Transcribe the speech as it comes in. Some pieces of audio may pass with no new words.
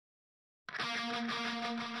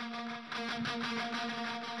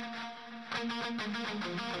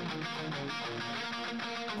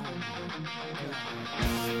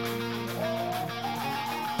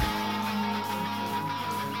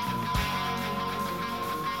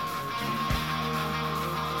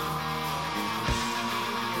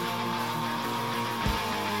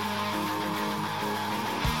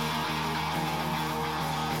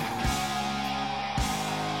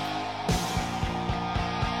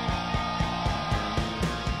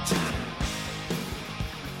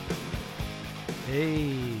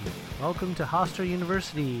Hey, welcome to Hofstra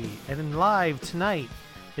University, and in live tonight,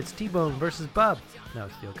 it's T-Bone versus Bub. No,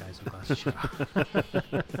 it's the Old Guys with Glasses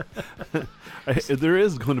show. There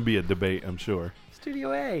is going to be a debate, I'm sure.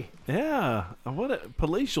 Studio A. Yeah, what a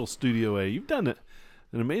palatial Studio A. You've done an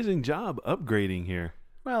amazing job upgrading here.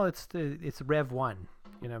 Well, it's Rev 1,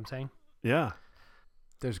 you know what I'm saying? Yeah.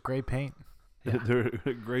 There's gray paint. Yeah. There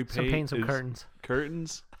gray paint. Some paint, some is curtains.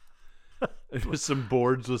 Curtains. There's some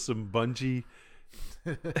boards with some bungee.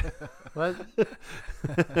 What?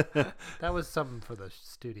 That was something for the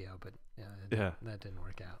studio, but that didn't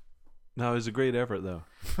work out. No, it was a great effort, though.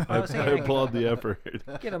 I was thinking, applaud the effort.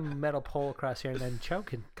 Get a metal pole across here, and then Cho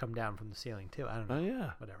can come down from the ceiling too. I don't know. Oh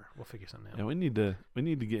yeah. Whatever. We'll figure something out. Yeah, we need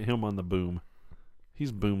to get him on the boom.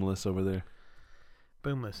 He's boomless over there.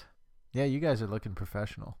 Boomless. Yeah, you guys are looking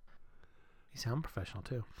professional. You sound professional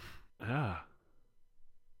too. Yeah.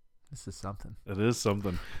 This is something. It is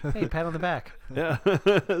something. Hey, pat on the back. Yeah.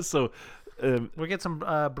 So we'll get some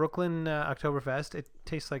Brooklyn Oktoberfest. It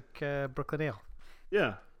tastes like Brooklyn Ale.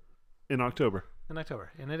 Yeah. In October. In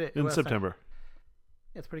October. And it In September.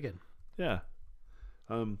 Yeah, it's pretty good. Yeah.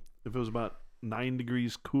 If it was about 9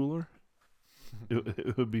 degrees cooler,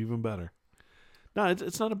 it would be even better. No,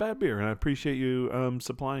 it's not a bad beer, and I appreciate you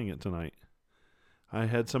supplying it tonight. I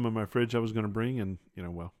had some in my fridge I was going to bring, and,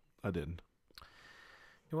 I didn't.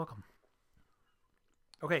 You're welcome.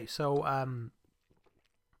 Okay, so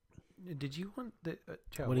did you want the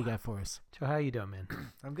Joe? What do you got for us? Joe, how you doing, man?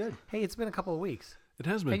 I'm good. Hey, it's been a couple of weeks. It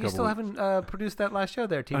has been. And you still haven't produced that last show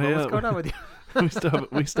there, Timo. Oh, yeah. What's going on with you?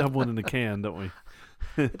 we still have one in the can, don't we?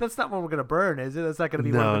 That's not one we're gonna burn, is it? That's not gonna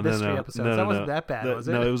be one of the mystery episodes. That wasn't that bad, was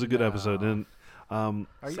it? No, it was a good episode, and Our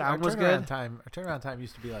sound was turnaround good. Time, our turnaround time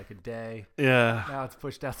used to be like a day. yeah. Now it's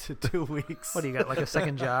pushed out to 2 weeks. What do you got? Like a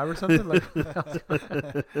second job or something? Like,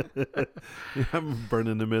 Yeah, I'm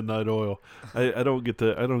burning the midnight oil. I don't get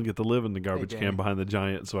to live in the garbage can behind the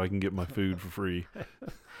giant, so I can get my food for free.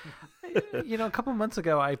 a couple months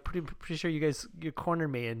ago, I'm pretty sure you cornered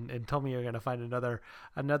me and told me you were gonna find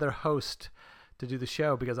another host to do the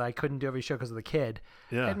show because I couldn't do every show because of the kid.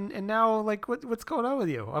 Yeah. And now, like, what's going on with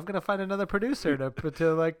you? I'm gonna find another producer to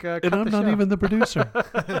cut And I'm the not show. even the producer.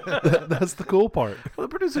 That's the cool part. Well, the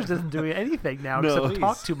producer doesn't do anything now No. except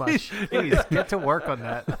talk too much. Please get to work on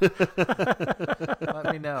that.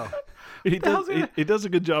 Let me know. He does a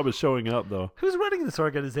good job of showing up, though. Who's running this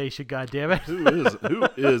organization? God damn it! Who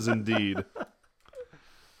is indeed?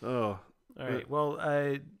 Oh, All right. Well,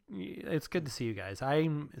 it's good to see you guys.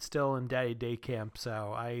 I'm still in Daddy Day camp,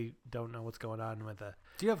 so I don't know what's going on with the.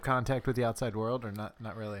 Do you have contact with the outside world or not?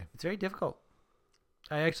 Not really. It's very difficult.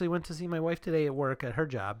 I actually went to see my wife today at work at her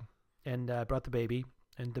job, and brought the baby,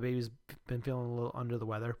 and the baby's been feeling a little under the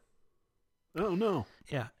weather. oh no!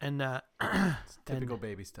 Yeah, and It's typical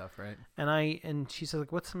baby stuff, right? and she said,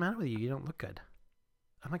 like, "What's the matter with you? You don't look good."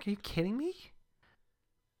 I'm like, "Are you kidding me?"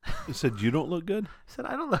 He said you don't look good. I said,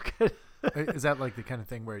 "I don't look good." Is that like the kind of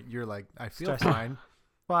thing where you're like, I feel Stressed. fine,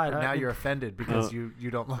 Well, but now you're offended because you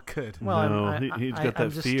don't look good? Well, No, he's got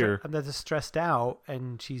that fear. I'm just stressed out,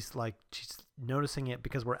 and she's noticing it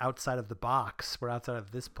because we're outside of the box. We're outside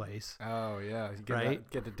of this place. Oh yeah, you get Right?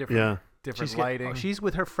 get the different She's lighting. she's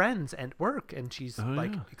with her friends at work, and she's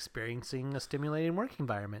Yeah. experiencing a stimulating work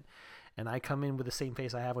environment. And I come in with the same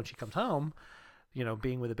face I have when she comes home,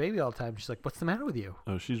 being with a baby all the time. She's like, "What's the matter with you?"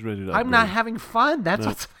 Oh, she's ready to. I'm not upgrade. having fun. That's No.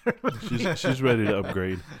 what's the matter with me. She's ready to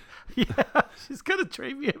upgrade. Yeah, she's gonna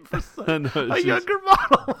trade me in for I know, a she's- younger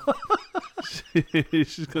model.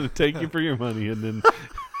 She's gonna take you for your money, and then,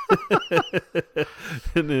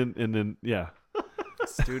 and then, yeah.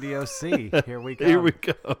 Studio C. Here we go. Here we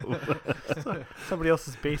go. Somebody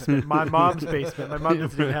else's basement. My mom's basement. My mom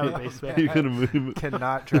doesn't even have a basement. You're gonna move.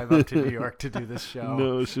 Cannot drive up to New York to do this show.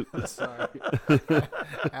 No, Sorry.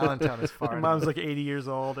 Allentown is far. My enough. mom's like 80 years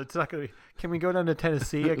old. It's not gonna be. Can we go down to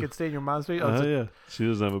Tennessee? I could stay in your mom's basement. Oh yeah, she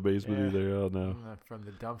doesn't have a basement Yeah. either. Oh no. From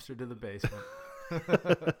the dumpster to the basement.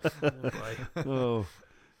 Oh,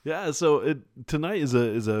 yeah. So tonight is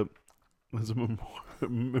a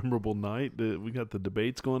memorable night. We got the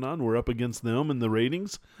debates going on. We're up against them in the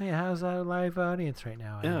ratings. Yeah, how's our live audience right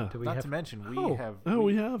now? Yeah. Do we Not have to mention, we Oh. have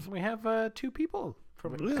We have. we have 2 people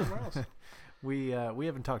from Yeah. somewhere else. we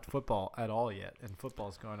haven't talked football at all yet, and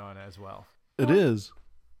football's going on as well. It is.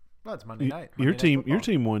 Well, it's Monday night. Your Monday Night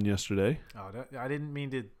team Football. won yesterday. Oh, I didn't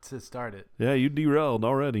mean to start it. Yeah, you derailed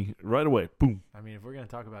already. Right away. Boom. I mean, if we're gonna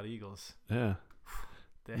talk about Eagles, Yeah.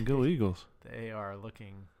 they, Go Eagles. they are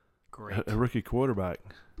looking great. A rookie quarterback.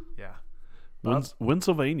 Yeah,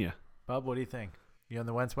 Pennsylvania. Bub, what do you think? You on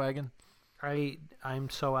the Wentz wagon? I'm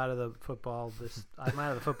so out of the football. I'm out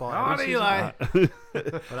of the football. Oh, every Eli. season,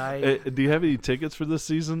 but I Do you have any tickets for this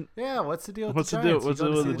season? Yeah, what's the deal with What's the the deal- Giants? what's You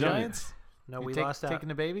the going deal to with see the Giants? no, You we take- lost out. taking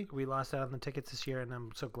the baby? We lost out on the tickets this year, and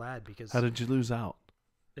I'm so glad because How did you lose out?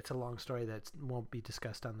 it's a long story that won't be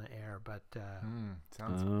discussed on the air. But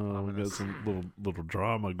Sounds Oh, we got ominous. some little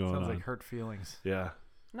drama going Sounds on. like hurt feelings. Yeah.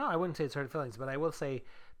 no, I wouldn't say it's hurt feelings, but I will say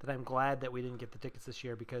that I'm glad that we didn't get the tickets this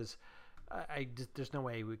year because there's no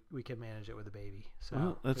way we can manage it with a baby. So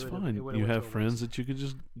Well, that's it would've- fine. it would've You went have to a friends waste. that you could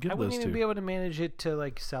just give I those wouldn't even to. be able to manage it to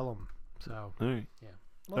like sell them. So All right. let's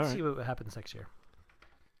All right. see what happens next year.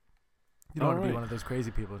 You don't want to be Alright. one of those crazy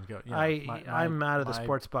people and go. You know, I'm out of the my-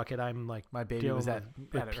 sports bucket. I'm like My baby dealing was at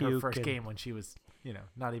with her puke first and- game when she was,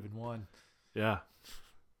 not even one. Yeah.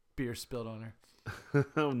 Beer spilled on her.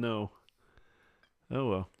 Oh no. Oh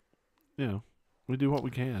well. We do what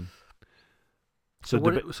we can. So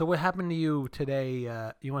what happened to you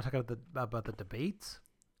today? You want to talk about the debates?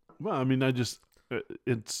 Well, I mean,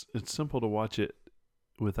 it's simple to watch it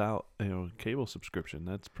without cable subscription.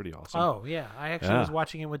 That's pretty awesome. Oh yeah, I actually was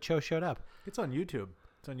watching it when Cho showed up. It's on YouTube.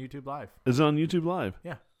 It's on YouTube Live. It's on YouTube Live.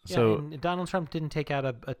 Yeah. So and Donald Trump didn't take out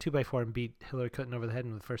a 2x4 and beat Hillary Clinton over the head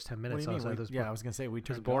in the first 10 minutes. What do you So mean? it was, I was gonna say we it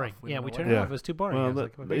was turned it boring. off. Yeah, don't we know turned why. it off. It was too boring. I well, was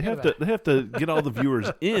like, what they do you have do to they have to get all the viewers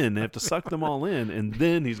in. They have to suck them all in, and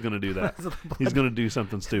then he's going to do that. that? He's going to do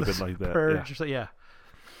something stupid like that. Purge Yeah. or so, yeah.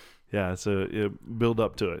 Yeah, so build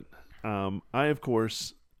up to it. I, of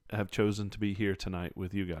course, have chosen to be here tonight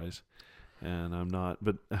with you guys, and I'm not.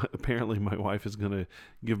 But apparently, my wife is going to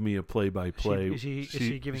give me a play-by-play. Is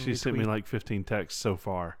she giving She you sent me tweet? like 15 texts so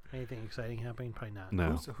far. Anything exciting happening? Probably not.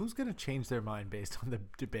 No, Who's gonna change their mind based on the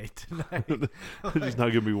debate tonight? there's not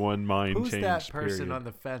going to be one mind Who's change. that person period. on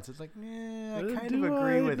the fence? It's like, I Do kind of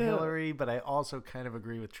agree I with know? Hillary, but I also kind of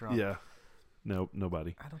agree with Trump. Yeah, nope,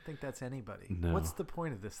 nobody. I don't think that's anybody. No. What's the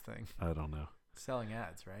point of this thing? I don't know. Selling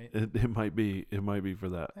ads, right? It might be for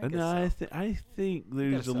that. I guess No, so. I think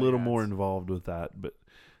there's a sell little your more ads. involved with that, but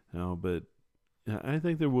I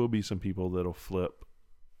think there will be some people that'll flip,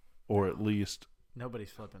 or at least Nobody's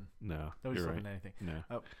flipping. no. Nobody's You're flipping right. anything.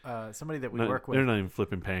 No, Somebody that we Not- work they're with. not even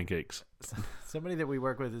flipping pancakes. Somebody that we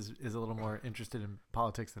work with is a little more interested in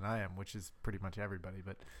politics than I am, which is pretty much everybody.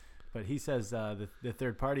 But he says the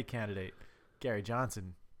third party candidate, Gary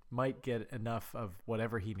Johnson, might get enough of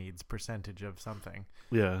whatever he needs, percentage of something,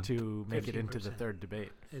 Yeah, to make it into the 15%. third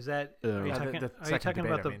debate. Is that? Yeah. Are you Yeah, talking? the Are you second talking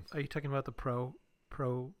debate, about the? I mean. Are you talking about the pro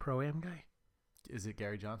am guy? Is it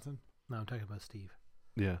Gary Johnson? No, I'm talking about Steve.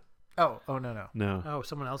 yeah, Oh no. no. Oh,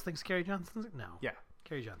 someone else thinks Gary Johnson's? No. Yeah.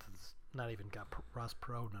 Gary Johnson's not even got Ross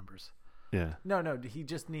Pro numbers. Yeah, No. He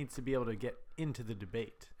just needs to be able to get into the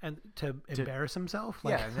debate. And to embarrass himself?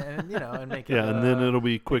 Like, Yeah, and make it. yeah, and then it'll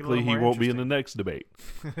be a quickly little he more won't be in the next debate.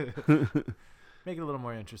 make it a little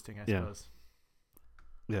more interesting, I Yeah. suppose.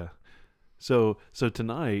 Yeah. So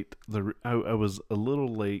tonight I was a little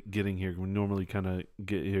late getting here. We normally kind of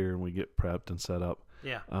get here and we get prepped and set up.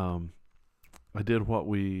 yeah. I did what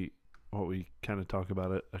we kind of talked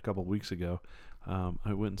about it a couple of weeks ago.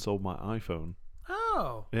 I went and sold my iPhone.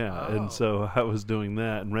 Oh. Yeah, Oh. and so I was doing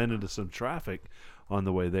that and ran into some traffic on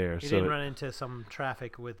the way there. You so didn't run into some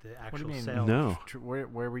traffic with the What do you actual mean? sale. No, Where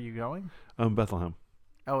were you going? Bethlehem.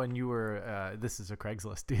 Oh, and you were. This is a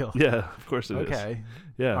Craigslist deal. Yeah, of course it is. Okay.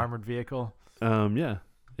 Yeah. Armored vehicle. Yeah.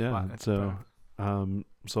 Wow, that's So,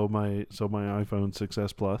 sold my iPhone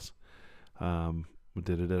 6s Plus. We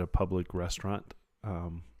did it at a public restaurant.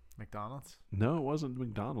 McDonald's. No, it wasn't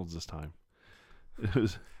McDonald's this time. It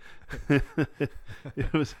was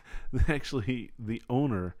it was actually the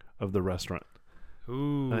owner of the restaurant.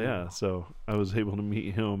 Ooh. Yeah, so I was able to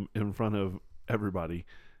meet him in front of everybody,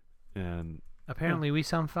 and Apparently, we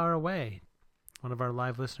sound far away. One of our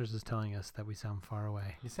live listeners is telling us that we sound far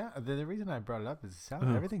away. You sound. The reason I brought it up is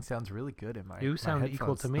Oh. everything sounds really good in my. You my sound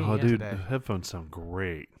equal to headphones. me. oh, yeah, dude, today. the headphones sound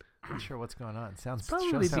great. I'm not sure what's going on. Sounds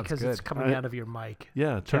Probably sounds because good. it's coming I- out of your mic.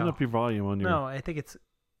 Yeah, turn Joe. up your volume on your. No, I think it's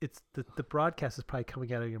the broadcast is probably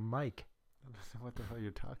coming out of your mic What the hell are you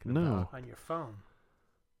talking No. about? on your phone,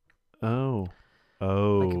 Oh,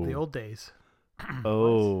 like in the oh, old days.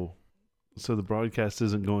 oh. So the broadcast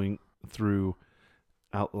isn't going through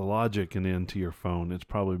out the logic and into your phone. It's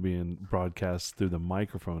probably being broadcast through the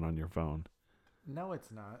microphone on your phone. No,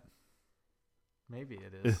 it's not. Maybe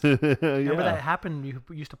it is. Remember that Yeah. happened? You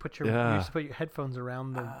used to put your headphones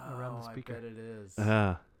around the speaker. I bet it is.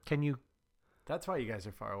 Yeah. Can you? That's why you guys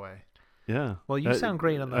are far away. Yeah. Well, you sound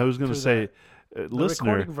great on the. I was going to through say, the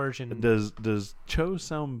listener, recording version. does Cho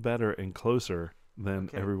sound better and closer than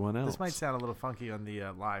Okay, everyone else? This might sound a little funky on the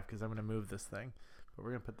live because I'm going to move this thing, but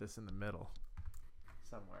we're going to put this in the middle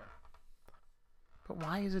somewhere. But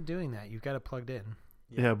why is it doing that? You've got it plugged in.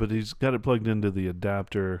 Yeah, but he's got it plugged into the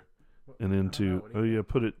adapter and I don't know. into. What do Oh you yeah,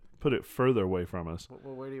 put it further away from us.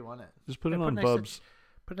 Well, where do you want it? Just put Yeah, it put on next to- Bub's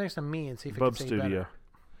Put it next to me and see if Bub it can say Studio. better.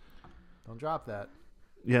 Don't drop that.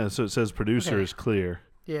 Yeah, so it says producer Okay. is clear.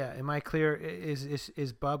 Yeah, am I clear?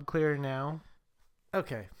 Is Bub clear now?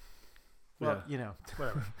 Okay. Well, Yeah. you know,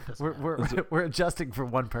 Whatever. Doesn't we're matter. we're adjusting for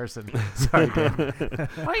one person. Sorry, Dan.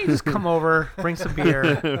 Why don't you just come over, bring some beer,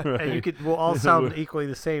 and we'll all sound equally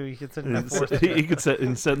the same. You can sit in the fourth. You can sit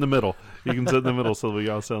in the middle. You can sit in the middle so we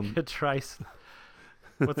all sound. A trice.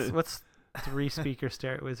 What's 3 speaker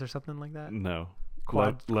stereo? Is there something like that? No.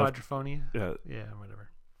 Quad, Left. quadrophonia? Yeah. Yeah, whatever.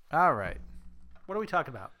 All right. What are we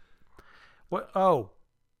talking about? What? Oh,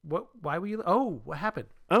 what? Why were you? Oh, what happened?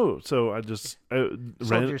 Oh, so I just Sold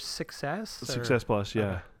ran your Success? or- Success Plus. Yeah,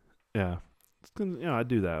 Okay. yeah. It's gonna, I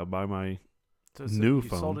do that. I buy my. So New you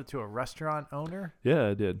phone. sold it to a restaurant owner? Yeah,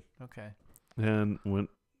 I did, Okay. and went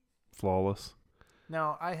flawless.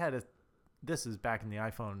 Now, this is back in the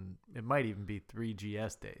iPhone, it might even be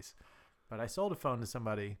 3GS days, but I sold a phone to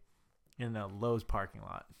somebody in a Lowe's parking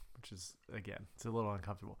lot, which is, again, it's a little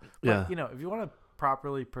uncomfortable. But, Yeah. you know, if you want to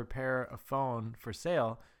properly prepare a phone for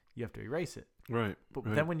sale, you have to erase it. Right. But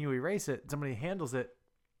right. then when you erase it, somebody handles it,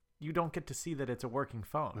 you don't get to see that it's a working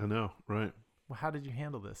phone. I know. Right. Well, how did you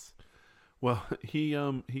handle this? Well, he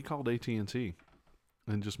called AT&T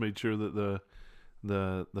and just made sure that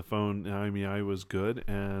the phone IMEI was good,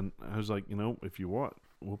 and I was like, if you want,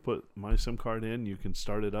 we'll put my SIM card in. You can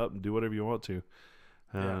start it up and do whatever you want to.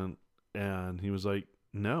 And he was like,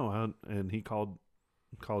 no, and he called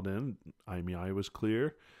in. IMEI was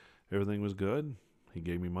clear, everything was good. He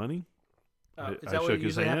gave me money. Is I that what shook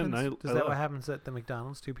his usually hand. happens? I Is that what left. happens at the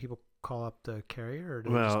McDonald's? Do people call up the carrier, or do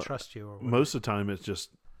they Well, just trust you? Or what? Most of the time, it just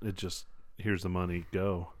here's the money,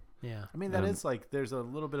 go. Yeah. I mean, that And- is like, there's a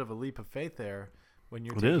little bit of a leap of faith there when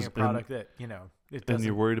you're It taking is, a product that, it And doesn't.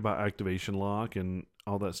 you're worried about activation lock and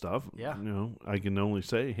all that stuff. Yeah. I can only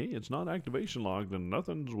say, hey, it's not activation locked and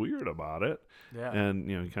nothing's weird about it. Yeah. And,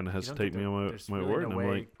 he kind of has You to don't take get me to- on there's my really word. no And I'm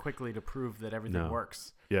way like, quickly to prove that everything No.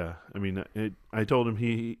 works. yeah. I mean, I told him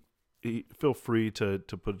he feel free to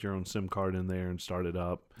put your own SIM card in there and start it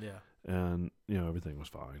up. Yeah. And, everything was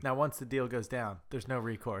fine. Now, once the deal goes down, there's no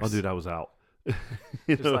recourse. Oh, dude, I was out.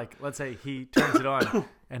 Just like, let's say he turns it on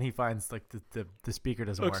and he finds like the speaker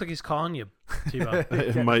doesn't Looks work. like he's calling you, T-Bone. Get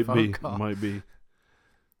it a might phone be. call. Might be.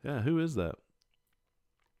 Yeah, who is that?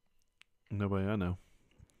 Nobody I know.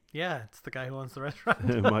 Yeah, it's the guy who owns the restaurant.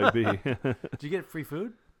 It might be. Did you get free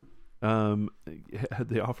food? Had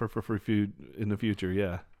the offer for free food in the future,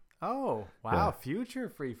 yeah. Oh, wow. Yeah. Future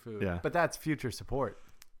free food. Yeah. But that's future support.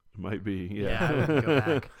 It might be, Yeah, I yeah. wouldn't go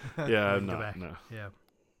back. Yeah, I'm Wouldn't go not. back. No, Yeah.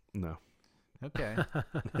 no. Okay.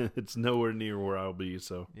 It's nowhere near where I'll be.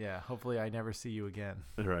 So, Yeah. Hopefully I never see you again.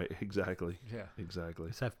 right, exactly, Yeah. exactly.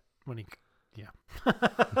 Except when he, yeah.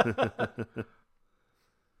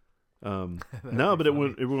 That'd No, be but it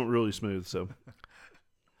funny. went really smooth. So,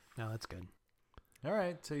 No, that's good. All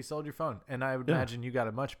right. So you sold your phone. And I would Yeah. imagine you got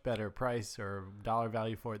a much better price or dollar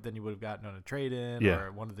value for it than you would have gotten on a trade in Yeah.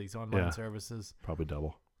 or one of these online Yeah. services. probably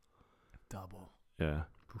double. Double. Yeah,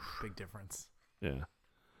 Big difference. yeah.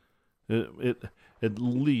 It at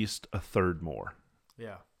least a third more.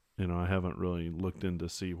 Yeah. I haven't really looked in to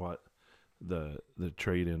see what the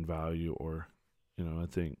trade in value, or I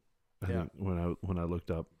think Yeah. when I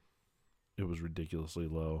looked up, it was ridiculously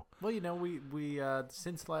low. Well, we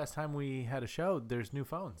since the last time we had a show, there's new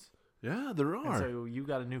phones. Yeah, there And are. so you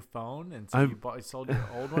got a new phone, and so I've- you sold your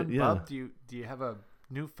old one. Yeah. Bub, do you have a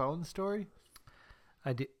new phone story?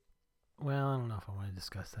 I did. Well, I don't know if I want to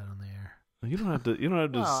discuss that on the air. You don't have to. You don't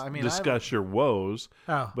have to Well, I mean, I discuss your woes,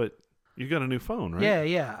 Oh, but you got a new phone, right? yeah,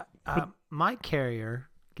 yeah. My carrier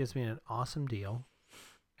gives me an awesome deal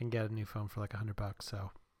and get a new phone for like $100.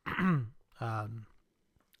 So, I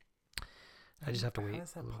just have to wait. How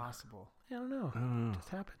is that possible? I don't know. I don't know. It just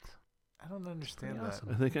happens. I don't understand pretty that. awesome.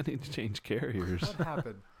 I think I need to change carriers. What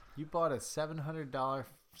happened? You bought a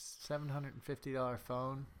 $750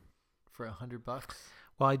 phone for $100?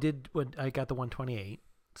 Well, I did when I got the 128,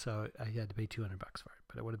 So I had to pay $200 for it,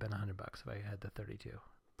 but it would have been $100 if I had the 32.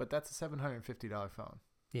 But that's a $750 phone.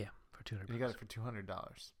 Yeah, for $200. And you got it for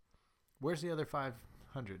 $200. Where's the other $500?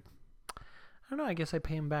 I don't know. I guess I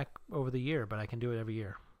pay him back over the year, but I can do it every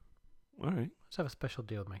year. All right. Just have a special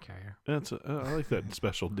deal with my carrier. I like that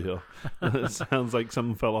special deal. It sounds like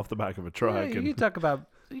something fell off the back of a truck. Yeah, you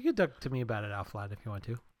can talk to me about it offline if you want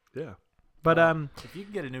to. Yeah. But if you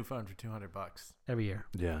can get a new phone for $200, every year.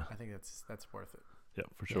 Yeah. I think that's worth it. Yeah,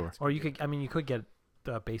 for sure. Or you could get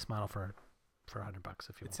the base model for $100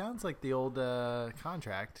 if you It want. sounds like the old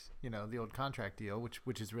contract, the old contract deal,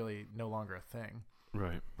 which is really no longer a thing.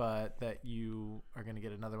 Right. But that you are going to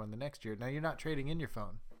get another one the next year. Now you're not trading in your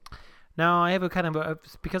phone. No, I have a kind of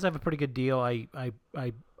because I have a pretty good deal. I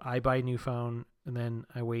buy a new phone and then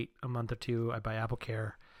I wait a month or two. I buy Apple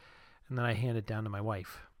Care, and then I hand it down to my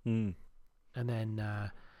wife, Mm. and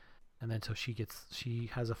then so she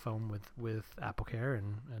has a phone with Apple Care,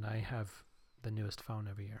 and I have the newest phone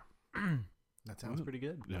every year, That sounds pretty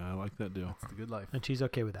good. Yeah, I like that deal. It's the good life. and she's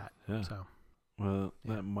okay with that. Yeah. So Well,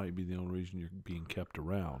 Yeah. that might be the only reason you're being kept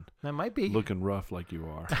around. that might be. Looking rough like you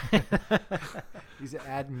are. He's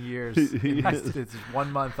adding years. He is. It's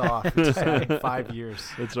 1 month off. It's adding 5 years.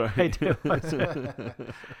 That's right. I do.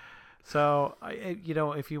 So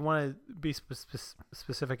if you want to be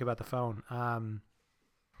specific about the phone,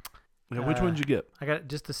 Yeah, which one did you get? I got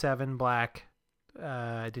just the 7 black.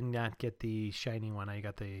 I did not get the shiny one. I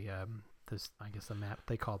got the I guess the matte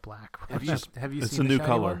they call it black. Have you It's seen a new the shiny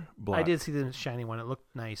color. one? Black. I did see the shiny one. It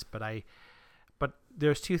looked nice, but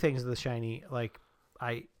there's 2 things of the shiny. Like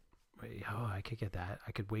I could get that.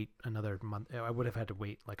 I could wait another month. I would have had to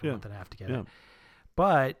wait like a Yeah. month and a half to get Yeah. it.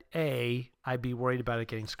 But I'd be worried about it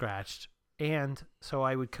getting scratched, and so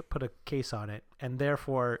I would put a case on it, and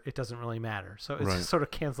therefore it doesn't really matter. So it's Right. just sort of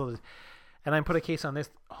canceled. And I put a case on this.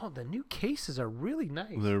 Oh, the new cases are really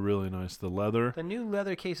nice. They're really nice. The leather. The new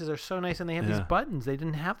leather cases are so nice, and they have Yeah. these buttons. They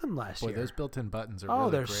didn't have them last Boy, year. those built-in buttons are Oh,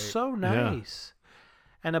 really they're great. so nice.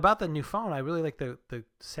 And about the new phone, I really like the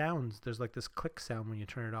sounds. There's like this click sound when you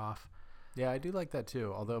turn it off. Yeah, I do like that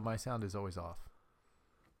too, although my sound is always off.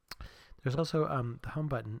 There's also the home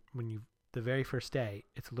button. The very first day,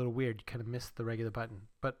 it's a little weird. You kind of miss the regular button,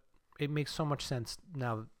 but it makes so much sense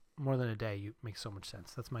now. More than a day, it makes so much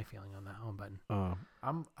sense. That's my feeling on that home button.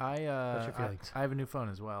 What's your feelings? I have a new phone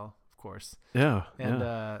as well, of course, Yeah. and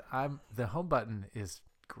yeah. the home button is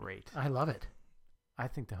great. I love it. I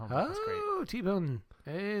think the home button's great. Oh, T-Bone.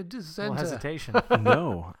 No hesitation.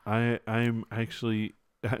 No, I'm actually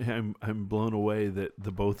I'm blown away that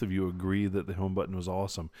the both of you agree that the home button was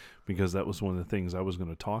awesome, because that was one of the things I was going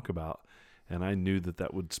to talk about, and I knew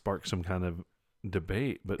that would spark some kind of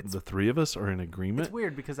debate, but the three of us are in agreement. It's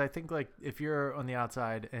weird because I think like if you're on the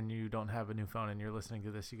outside and you don't have a new phone and you're listening to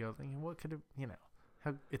this, you go, what could it,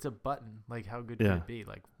 how it's a button. Like how good could Yeah. it be?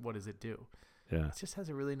 Like what does it do? Yeah. It just has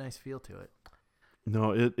a really nice feel to it.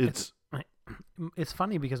 No, It's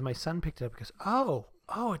funny because my son picked it up because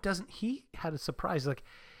it doesn't. He had a surprise. Like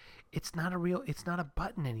it's not a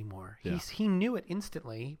button anymore. Yeah. He knew it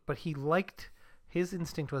instantly, but his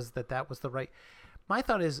instinct was that was the right. My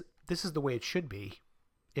thought is this is the way it should be.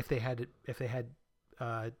 If they had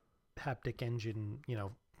haptic engine,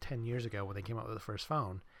 10 years ago when they came out with the first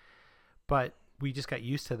phone, but we just got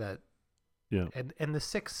used to that. Yeah. And the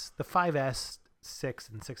 5S, 6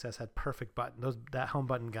 and 6S had perfect button. That home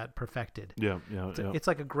button got perfected. yeah. It's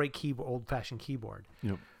like a great keyboard, old-fashioned keyboard.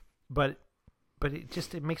 Yep. But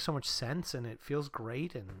it makes so much sense and it feels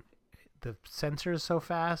great and the sensor is so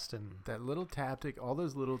fast and That little taptic, all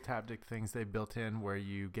those little taptic things they built in where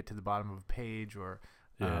you get to the bottom of a page or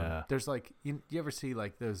Yeah. there's like you ever see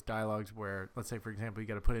like those dialogues where let's say for example you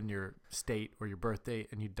got to put in your state or your birth date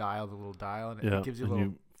and you dial the little dial and it gives you a and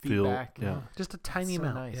little you feel- feedback. yeah. just a tiny So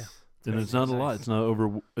amount. nice. Yeah. And it's not a lot. It's not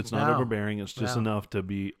not No. overbearing. It's just No. enough to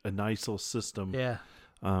be a nice little system Yeah.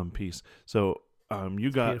 piece. So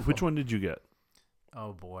you got beautiful. which one did you get?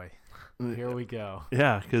 Oh boy, here we go.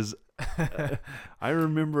 Yeah, because I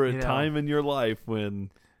remember a You know. time in your life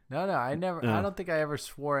when No, I never. Yeah. I don't think I ever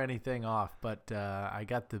swore anything off, but I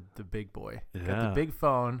got the big boy. Got Yeah. the big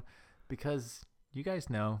phone because you guys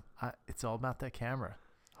know it's all about that camera.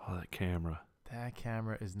 that camera. That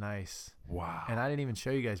camera is nice. Wow. And I didn't even show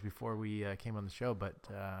you guys before we came on the show, but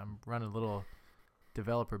I'm running a little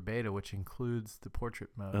developer beta, which includes the portrait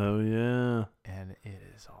mode, Oh yeah. and it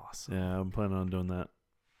is awesome. Yeah, I'm planning on doing that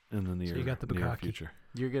in the near, you got the near Bukkake. future.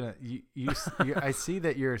 You're gonna I see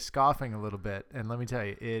that you're scoffing a little bit, and let me tell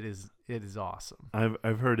you, it is awesome.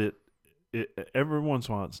 I've heard it every once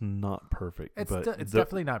in a while. It's not perfect, It's but it's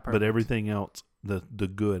definitely not perfect. But everything else, the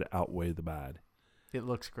good outweigh the bad. It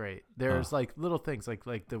looks great. There's like little things like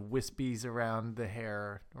the wispies around the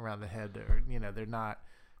hair, around the head. They're not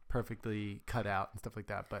perfectly cut out and stuff like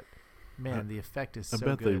that. But man, the effect is so good.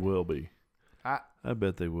 I bet they will be. I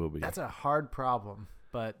bet they will be. That's a hard problem,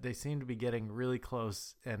 but they seem to be getting really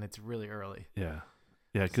close, and it's really early. Yeah,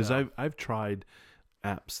 because So- I've tried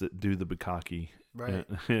apps that do the bukkake, Right.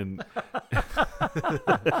 and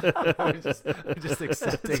we're just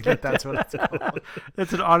accepting that's what it's called.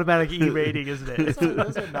 It's an automatic E-rating, isn't it?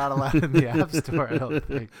 Those are not allowed in the App Store, I don't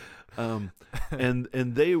think.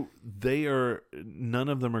 and they are, none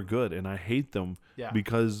of them are good, and I hate them Yeah.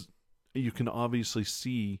 because you can obviously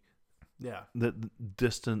see Yeah. that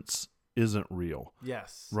distance isn't real.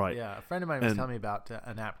 Yes. Right. Yeah. A friend of mine was And- telling me about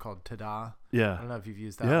an app called Tada. I Yeah, don't know if you've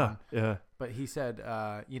used that yeah, one. yeah. But he said,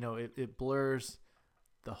 it blurs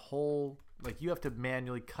the whole, like you have to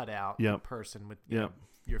manually cut out the Yep. person with Yep.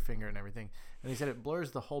 your finger and everything. And he said it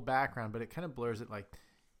blurs the whole background, but it kind of blurs it like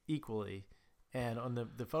equally. And on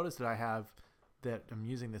the photos that I have that I'm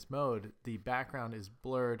using this mode, the background is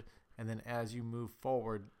blurred. And then as you move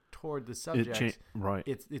forward toward the subject, Right.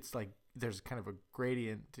 it's like there's kind of a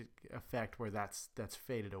gradient effect where that's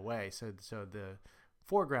faded away. So the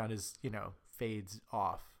foreground is, fades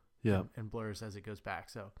off. Yeah. And blurs as it goes back.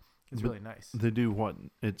 So it's But really nice. They do what?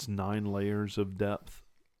 It's 9 layers of depth.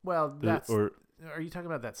 Well, are you talking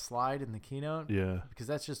about that slide in the keynote? Yeah. Because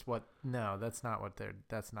that's just that's not what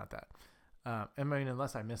that's not that. I mean,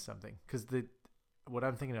 unless I missed something. Because what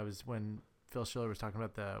I'm thinking of is when Phil Schiller was talking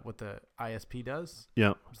about what the ISP does.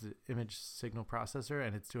 Yeah. It's the image signal processor,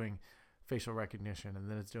 and it's doing facial recognition, and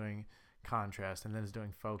then it's doing contrast, and then it's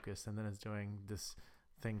doing focus, and then it's doing this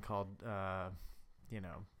thing called,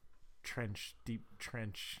 deep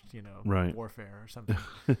trench, Right. warfare or something.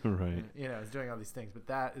 Right. And, it's doing all these things, but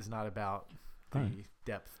that is not about the Right.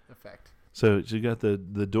 depth effect. So you got the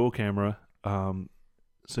dual camera.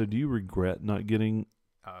 So do you regret not getting?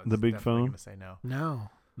 Oh, The it's big definitely phone? Gonna say no. No.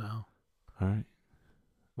 All right.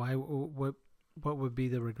 Why? What would be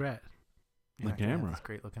the regret? The I can have camera. these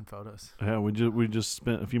great looking photos. Yeah, we just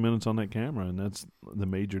spent a few minutes on that camera, and that's the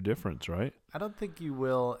major difference, right? I don't think you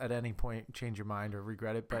will at any point change your mind or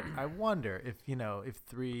regret it, but I wonder if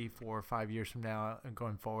 3, 4, 5 years from now and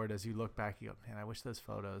going forward, as you look back, you go, man, I wish those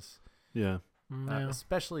photos. Yeah. No.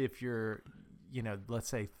 Especially if you're, let's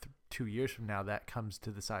say 2 years from now, that comes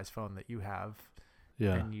to the size phone that you have,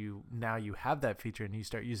 Yeah. and you have that feature and you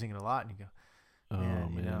start using it a lot, and you go, Oh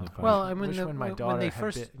man, man. if I- Well, I I mean, wish when my when daughter they had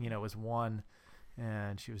first- was 1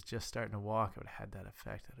 and she was just starting to walk, I would have had that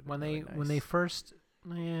effect. That'd have been really when they nice. first,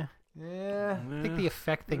 yeah, yeah, I think the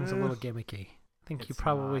effect thing's a little gimmicky. I think you It's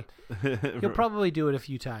probably you'll probably do it a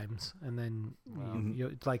few times, and then Well-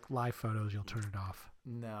 you like live photos, you'll turn it off.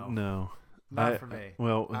 no, No. not for me.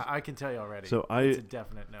 Well, I can tell you already. so it's a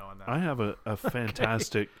definite no on that. I have a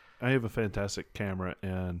fantastic I have a fantastic camera,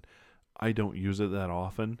 and I don't use it that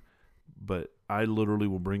often, but I literally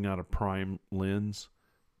will bring out a prime lens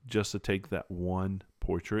just to take that one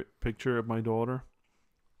portrait picture of my daughter.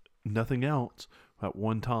 Nothing else at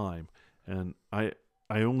one time. And I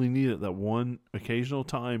only need it that one occasional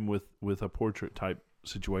time with a portrait type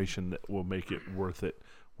situation that will make it worth it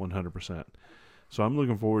 100%. So I'm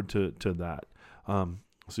looking forward to that.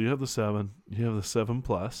 So you have the 7, you have the 7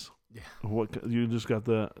 Plus. Yeah. What you just got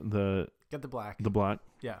the Get the black. black.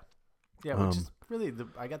 Yeah, which is really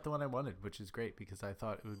I got the one I wanted, which is great because I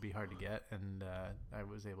thought it would be hard to get, and I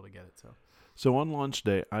was able to get it. So on launch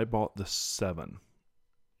day, I bought the 7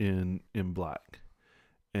 in black,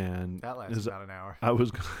 and That lasts about an hour. I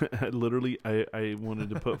was I wanted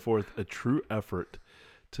to put forth a true effort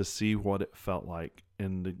to see what it felt like,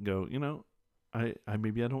 and to go, I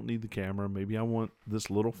maybe I don't need the camera, maybe I want this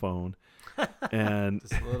little phone, and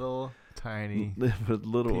This little tiny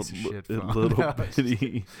little piece of shit phone. little No, it's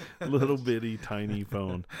bitty little bitty tiny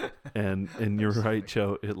phone, and you're That's right, funny.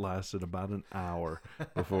 Joe. It lasted about an hour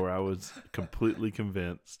before I was completely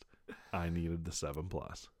convinced I needed the 7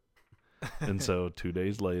 Plus, and so 2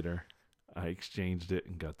 days later, I exchanged it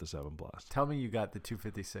and got the 7 Plus. Tell me you got the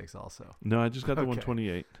 256 also. No, I just got the Okay.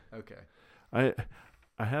 128. Okay.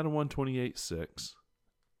 I had a 128.6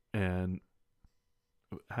 and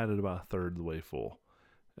had it about a third of the way full,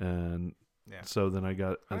 and Yeah. so then I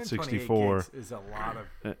got a 128 64. gigs is a lot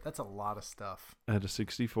of. That's a lot of stuff. I had a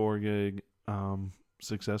 64 gig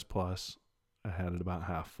 6S Plus. I had it about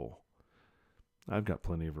half full. I've got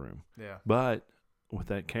plenty of room, Yeah. but with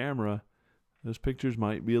that camera, those pictures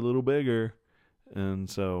might be a little bigger, and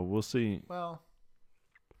so we'll see. Well,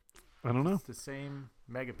 I don't know. it's the same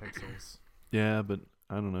megapixels. Yeah, but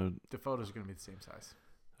I don't know. The photos are going to be the same size.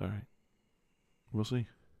 All right, we'll see.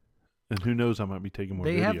 And who knows? I might be taking more.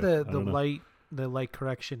 They video. have I the don't know. light the light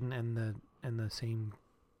correction and the same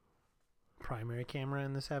primary camera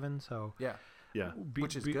in the 7. So Yeah, Yeah.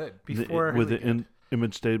 which is good. Before With Really the good.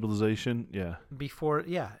 image stabilization, yeah. before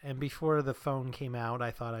the phone came out,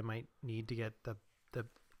 I thought I might need to get the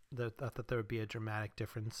I thought there would be a dramatic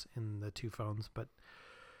difference in the two phones, but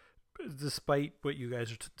despite what you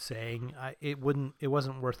guys are saying, it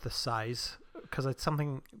wasn't worth the size because it's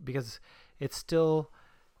still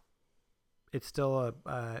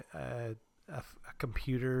a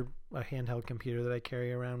computer, a handheld computer that I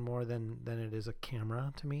carry around more than it is a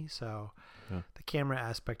camera to me. So Yeah. the camera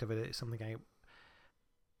aspect of it is something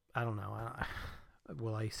I don't know.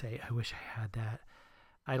 Will I say I wish I had that?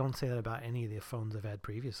 I don't say that about any of the phones I've had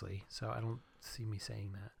previously, so I don't see me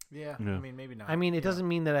saying that. Yeah, Yeah. I mean maybe not. I mean, it Yeah. doesn't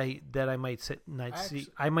mean that I might Actually-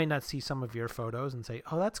 I might not see some of your photos and say,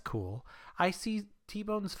 "Oh, that's cool." I see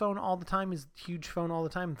T-Bone's phone all the time, his huge phone all the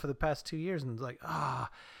time for the past 2 years, and it's like,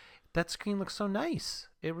 that screen looks so nice.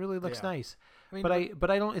 It really looks Yeah. nice. I mean, But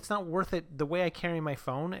I don't. It's not worth it. The way I carry my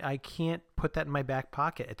phone, I can't put that in my back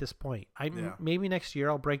pocket at this point. Yeah. Maybe next year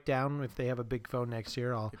I'll break down if they have a big phone next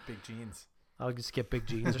year. get big jeans. I'll just get big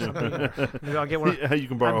jeans or something. Or maybe I'll get one. Yeah, you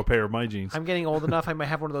can borrow I'm- a pair of my jeans. I'm getting old enough. I might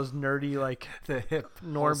have one of those nerdy like The hip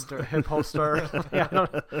holster. hip holster. Yeah, I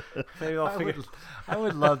don't, maybe I'll figure. I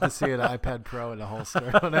would love to see an iPad Pro in a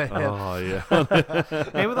holster when I hit. Oh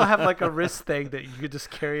yeah. Maybe they'll have like a wrist thing that you could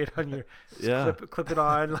just carry it on your Yeah. clip it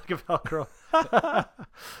on like a Velcro.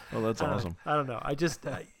 Oh, that's awesome. I don't know. I just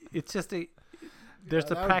it's just there's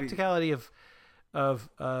the that would be- practicality of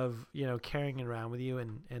carrying it around with you,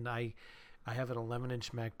 and I have an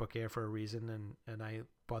 11-inch MacBook Air for a reason, and I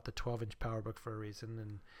bought the 12-inch PowerBook for a reason,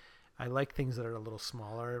 and I like things that are a little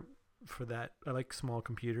smaller for that. I like small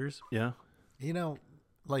computers. Yeah. You know,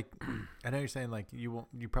 like I know you're saying like you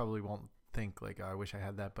probably won't think like, oh, I wish I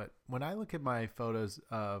had that, but when I look at my photos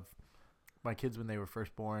of my kids when they were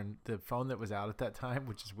first born, the phone that was out at that time,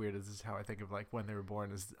 which is weird, this is how I think of like when they were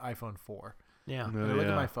born, is iPhone 4. Yeah. No. And I look at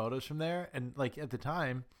yeah. my photos from there, and like at the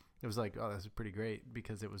time, it was like, oh, this is pretty great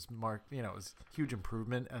because it was marked, it was huge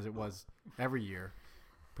improvement as it was every year,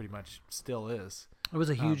 pretty much still is. It was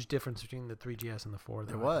a huge difference between the 3GS and the 4.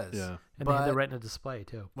 There was. Yeah. And they had the But- Retina display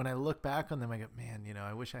too. When I look back on them, I go, man,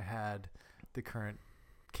 I wish I had the current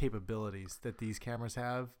capabilities that these cameras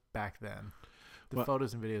have back then. The Well-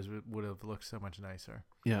 photos and videos would have looked so much nicer.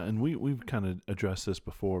 Yeah, and we've kind of addressed this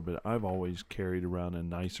before, but I've always carried around a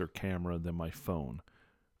nicer camera than my phone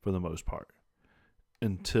for the most part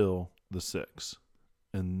until the 6.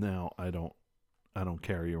 And now I don't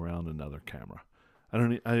carry around another camera.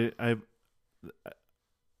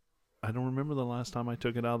 I don't remember the last time I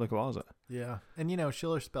took it out of the closet. Yeah. And,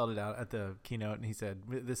 Schiller spelled it out at the keynote, and he said,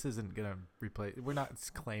 this isn't going to replace, we're not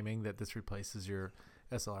claiming that this replaces your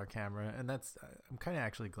SLR camera. And I'm kind of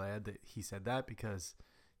actually glad that he said that because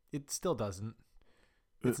it still doesn't.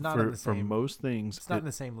 It's not in the for same, most things. it's not in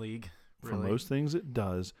the same league. For Really. most things it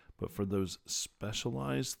does, but for those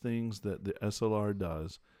specialized things that the SLR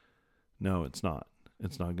does, no, it's not.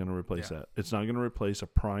 It's not going to replace Yeah. that. It's not going to replace a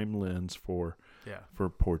prime lens for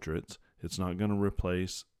portraits. It's not going to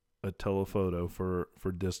replace a telephoto for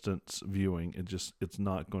distance viewing. It's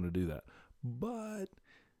not going to do that. But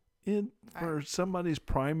for somebody's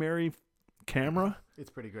primary camera, It's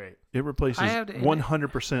pretty great. it replaces I have to- and I-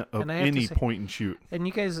 100% of and I have to any say- point and shoot. And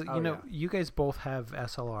you guys, Oh, yeah. you guys both have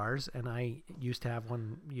SLRs, and I used to have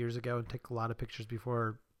one years ago and took a lot of pictures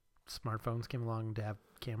before smartphones came along to have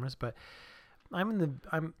cameras. But I'm in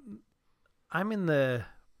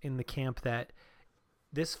the camp that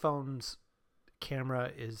this phone's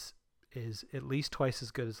camera is at least twice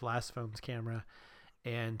as good as last phone's camera,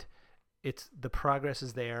 and the progress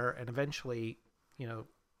is there, and eventually,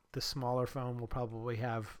 the smaller phone will probably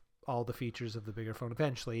have all the features of the bigger phone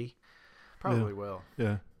eventually. Probably will.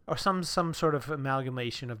 Yeah. Or some sort of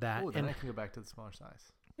amalgamation of that. Oh, then And I can go back to the smaller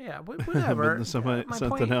size. yeah, whatever. But My something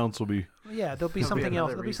point- else will be. Yeah, there'll be There'll be something else.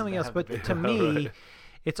 another There'll be reason something to else. have the But big to one. me,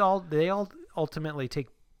 Right. they all ultimately take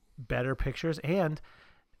better pictures, and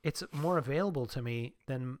it's more available to me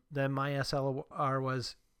than my SLR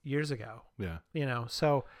was years ago. Yeah.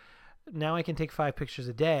 So now I can take 5 pictures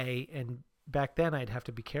a day, and back then I'd have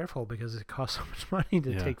to be careful because it cost so much money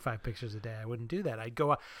to Yeah. take 5 pictures a day. I wouldn't do that.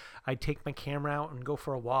 I'd take my camera out and go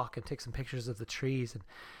for a walk and take some pictures of the trees, and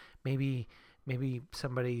maybe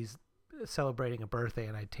somebody's celebrating a birthday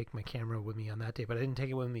and I'd take my camera with me on that day, but I didn't take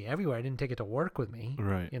it with me everywhere. I didn't take it to work with me.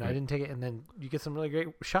 Right. I right. didn't take it, and then you get some really great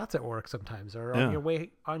shots at work sometimes, or Yeah.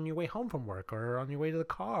 on your way home from work, or on your way to the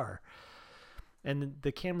car. And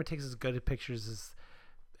the camera takes as good pictures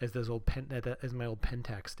as my old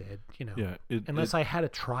Pentax did. You know, Yeah. unless I had a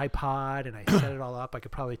tripod and I set it all up, I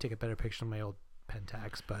could probably take a better picture of my old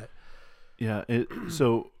Pentax. But Yeah.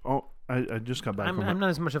 I just got back I'm not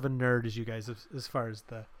as much of a nerd as you guys as far as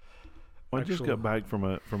the. I just actual- got back from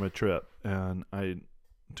a trip, and I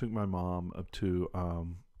took my mom up to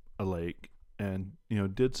a lake, and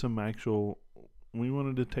did some actual. We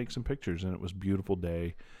wanted to take some pictures, and it was a beautiful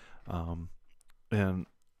day, and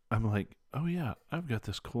I'm like, oh yeah, I've got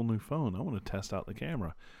this cool new phone. I want to test out the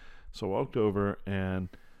camera, so I walked over and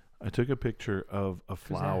I took a picture of a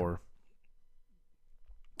flower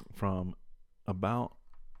from about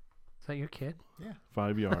Is that your kid? Yeah,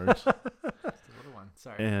 5 yards, it's a little one.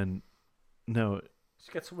 Sorry. and no. She's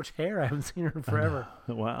got so much hair. I haven't seen her in forever.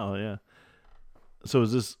 Wow, yeah. So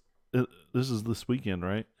is this this weekend,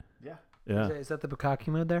 right? Yeah. Yeah. Is that the Bukkake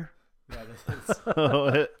mode there? Yeah, this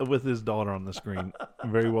is With his daughter on the screen.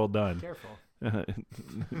 Very well done. careful.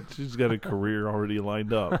 She's got a career already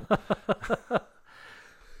lined up.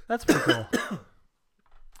 That's pretty cool.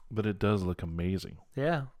 But it does look amazing.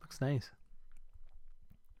 Yeah, looks nice.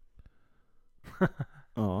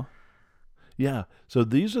 Oh. Yeah. So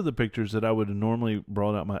these are the pictures that I would have normally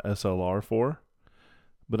brought out my SLR for.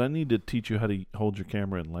 But I need to teach you how to hold your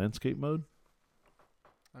camera in landscape mode.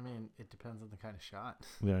 I mean, it depends on the kind of shot.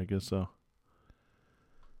 Yeah, I guess so.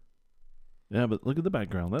 Yeah, but look at the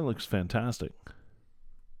background. That looks fantastic.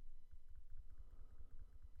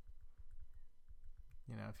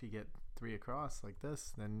 If you get 3 across like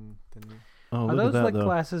this, then you, Oh, Are look at those that, like though.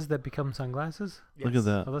 glasses that become sunglasses? Look at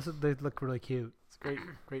that. Oh, they look really cute. It's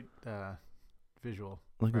great visual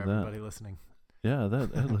Look for at that. everybody listening. Yeah,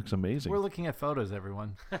 that looks amazing. We're looking at photos,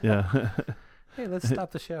 everyone. Yeah. Hey, let's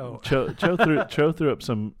stop the show. Cho threw up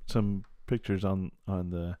some pictures on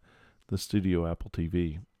the studio Apple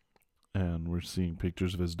TV, and we're seeing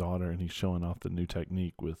pictures of his daughter, and he's showing off the new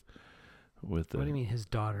technique with the. What do you mean his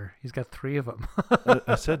daughter? He's got 3 of them.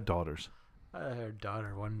 I said daughters. Her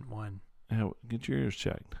daughter, one. Yeah, get your ears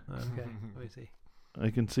checked. Okay, let me see. I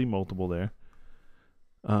can see multiple there.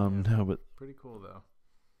 Yeah. No, but Pretty cool though.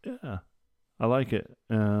 yeah, I like it,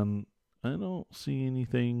 and I don't see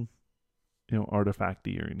anything,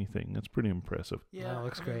 artifacty or anything. That's pretty impressive. Yeah, it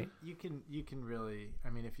looks I mean, great. You can really. I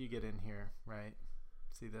mean, if you get in here, right?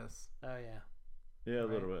 See this, Oh yeah. Yeah, a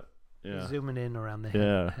little bit. Yeah, Zooming in around the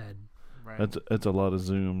Yeah. head. right? that's a lot of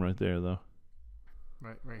zoom right there, though.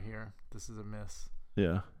 right here. This is a miss,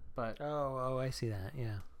 Yeah, but Oh, I see that.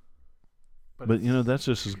 Yeah. but it's- that's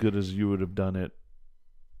just as good as you would have done it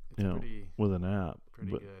it's pretty with an app.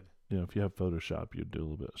 pretty But good. if you have Photoshop, you'd do a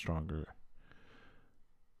little bit stronger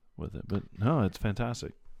with it. But no, it's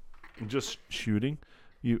fantastic. Just shooting,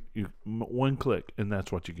 you one click and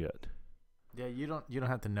that's what you get. Yeah, you don't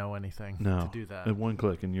have to know anything No. to do that. At one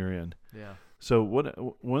click and you're in. Yeah. So one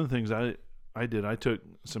of the things I did, I took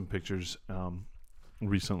some pictures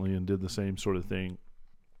recently and did the same sort of thing.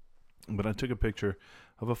 But I took a picture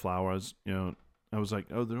of a flower. I was like,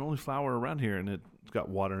 oh, there's only flower around here, and it's got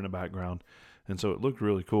water in the background, and so it looked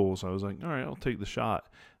really cool. So I was like, all right, I'll take the shot.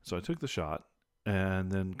 So I took the shot,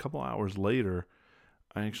 and then a couple hours later,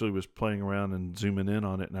 I actually was playing around and zooming in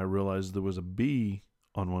on it, and I realized there was a bee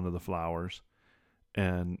on one of the flowers,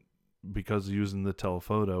 and because using the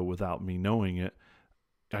telephoto without me knowing it,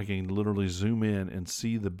 I can literally zoom in and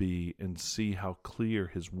see the bee and see how clear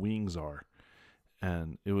his wings are,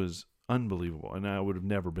 and it was unbelievable. And I would have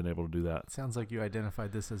never been able to do that. Sounds like you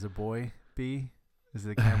identified this as a boy bee. Is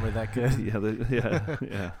the camera that good?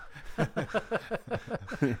 yeah.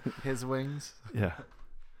 His wings. Yeah.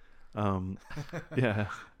 Yeah.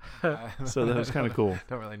 So that was kind of cool.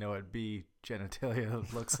 Don't really know what bee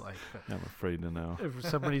genitalia looks like. But I'm afraid to know.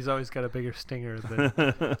 Somebody's always got a bigger stinger than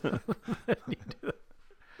you do.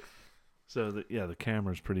 So the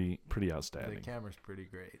camera's pretty the outstanding. camera's pretty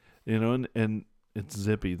great. And it's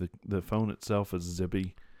zippy. The phone itself is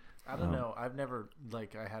zippy. I don't know. I've never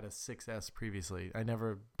I had a 6S previously. I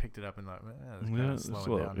never picked it up and thought, it's kind Yeah, of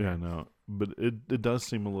slowing down. yeah, here. no, but it does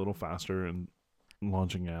seem a little faster in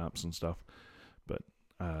launching apps and stuff. But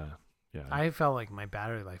yeah, I felt like my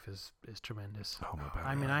battery life is tremendous. oh my Oh,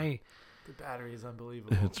 I mean, yeah. The battery is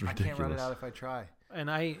unbelievable. It's I can't run it ridiculous. out if I try. Yeah.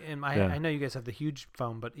 I know you guys have the huge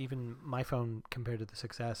phone, but even my phone compared to the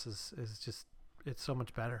 6S is just it's so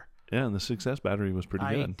much better. yeah, and the 6S battery was pretty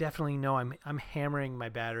I good. definitely know I'm hammering my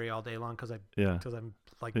battery all day long because Yeah, I'm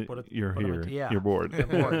like you're what am I here. do- yeah. You're bored. I'm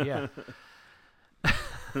bored, yeah.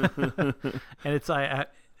 And it's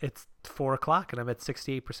it's 4:00 and I'm at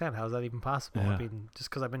 68%. How is that even possible? Yeah. I mean, just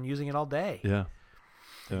because I've been using it all day. Yeah.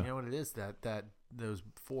 Yeah. You know what it is? That those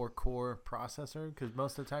 4-core processor, because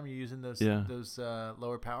most of the time you're using those Yeah. those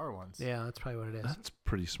lower power ones. Yeah, that's probably what it is. That's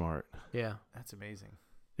pretty smart. Yeah, That's amazing.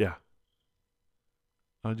 Yeah.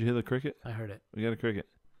 Oh, did you hear the cricket? I heard it. We got a cricket.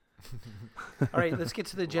 All right, let's get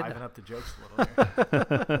to the Liven agenda. up the jokes a little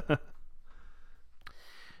there.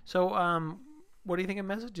 So, what do you think of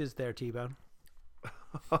messages there, T-Bone?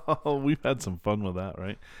 Oh, we've had some fun with that,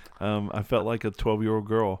 right? I felt like a 12-year-old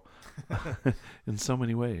girl in so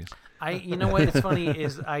many ways. You know what? It's funny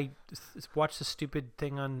is I watched a stupid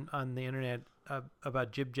thing on the internet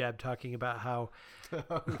about Jib Jab talking about how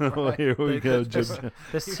Oh, here we go. the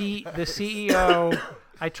CEO.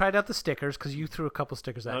 I tried out the stickers because you threw a couple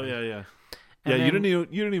stickers at Oh me. yeah, yeah. And Yeah, you then-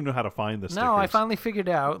 didn't even know how to find the stickers. No, I finally figured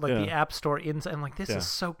out the Yeah. App Store inside. I'm like, this Yeah. is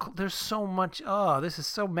so cool. There's so much. Oh, this is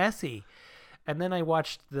so messy. And then I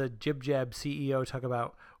watched the Jib Jab CEO talk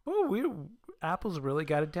about, Apple's really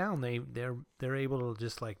got it down. They're able to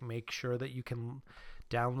just make sure that you can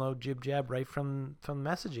download Jib Jab right from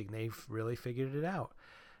messaging. They've really figured it out.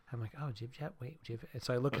 I'm like, oh, Jib Jab, wait, Jib. And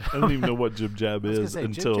so I look at I don't even know what Jib Jab I was gonna is say,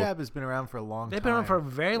 until Jib Jab has been around for a long time. they've been around for a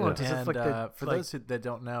very long time. Yeah. It's And like for those that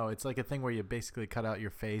don't know, it's like a thing where you basically cut out your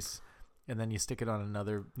face and then you stick it on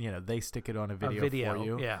another. They stick it on a video, for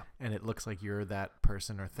you, yeah, and it looks like you're that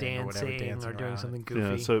person or thing or whatever dancing or doing around. something goofy.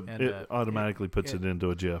 yeah, so And, it automatically puts it- it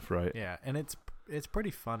into a GIF, right? Yeah, and it's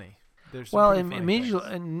pretty funny. There's some Well, pretty funny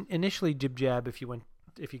things. initially, Jib Jab, if you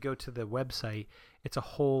go to the website, it's a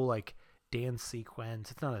whole dance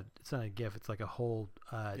sequence. It's not a GIF. It's like a whole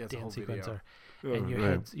it's a dance whole sequence, video.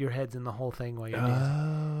 and your head's in the whole thing while you're dancing.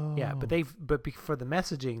 Oh. Yeah, but for the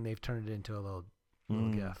messaging, they've turned it into a little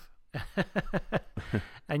GIF.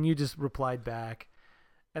 And you just replied back,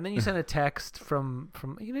 and then you sent a text from.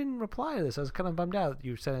 You didn't reply to this. I was kind of bummed out.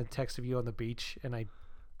 You sent a text of you on the beach, and I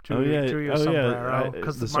drew your sombrero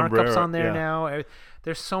because the the markup's sombrero, on there yeah. now.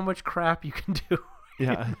 There's so much crap you can do.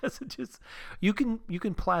 Yeah. in messages. You can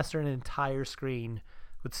plaster an entire screen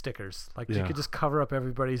with stickers. You Yeah. could just cover up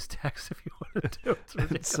everybody's text if you wanted to. It's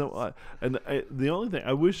ridiculous. It's so odd. And the only thing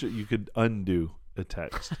I wish that you could undo a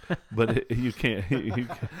text, but you can't. You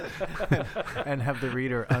can't And have the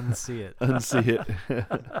reader unsee it. unsee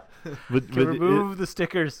it. but You can remove the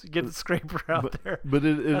stickers. Get the scraper out there. But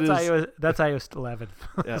it is. That's iOS 11.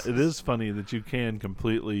 Yeah, it is funny that you can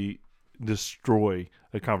completely destroy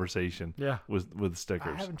a conversation Yeah. with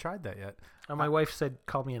stickers. I haven't tried that yet. My wife said,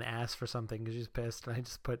 "Call me an ass for something," because she's pissed, and I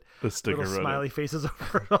just put The sticker little wrote smiley faces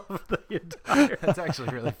over the entire. That's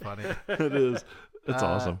actually really funny. it is. It's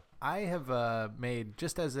awesome. I have made,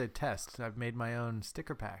 just as a test, I've made my own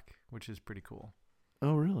sticker pack, which is pretty cool.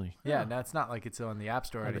 Oh, really? Yeah, now it's not like it's on the App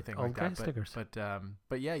Store or Like anything old like guy that. stickers.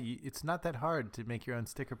 But yeah, it's not that hard to make your own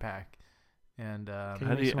sticker pack. And Can you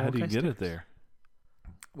How make some do old you guy get it stickers? there?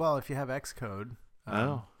 well, if you have Xcode,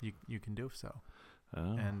 Oh. you can do so. Oh.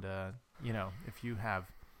 And if you have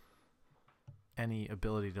any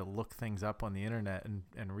ability to look things up on the internet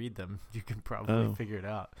and read them, you can probably Oh. figure it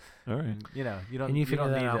out. All right. And, you don't. Can you figure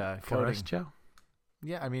don't that need out for coding. us, Joe?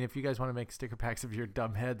 Yeah, I mean, if you guys want to make sticker packs of your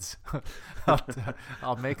dumb heads,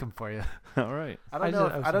 I'll make them for you. All right. I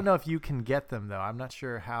don't know if you can get them though. I'm not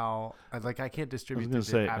sure how. I can't I was distribute going through to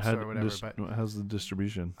say, the App Store or whatever, but how's the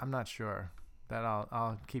distribution? I'm not sure. That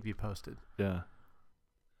I'll keep you posted. Yeah.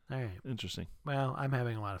 All right. Interesting. Well, I'm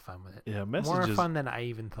having a lot of fun with it. Yeah, More messages. fun than I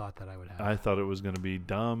even thought that I would have. I thought it was going to be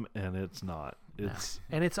dumb, and it's not. No. It's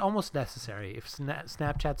And it's almost necessary. If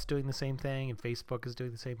Snapchat's doing the same thing and Facebook is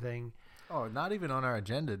doing the same thing. Oh, not even on our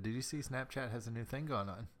agenda. Did you see Snapchat has a new thing going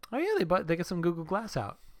on? Oh yeah, they got some Google Glass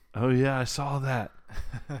out, oh yeah, I saw that,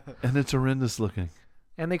 and it's horrendous looking.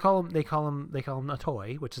 and they call them a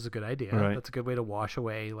toy, which is a good idea. Right. That's a good way to wash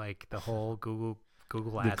away the whole Google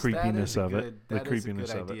Glass. creep- creepiness of it. The That is a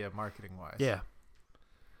creepiness good of it. idea, marketing wise. Yeah.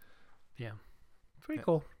 Yeah. Pretty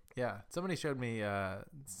cool. Yeah, somebody showed me.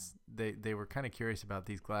 They were kind of curious about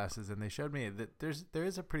these glasses, and they showed me that there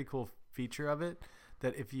is a pretty cool feature of it.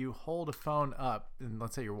 That if you hold a phone up, and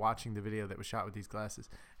let's say you're watching the video that was shot with these glasses,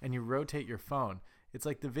 and you rotate your phone, it's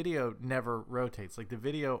like the video never rotates. Like the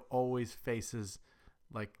video always faces,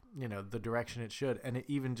 the direction it should, and it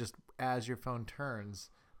even just as your phone turns,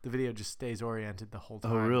 the video just stays oriented the whole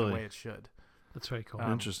time really? the way it should. That's very cool.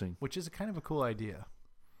 Interesting. Which is kind of a cool idea.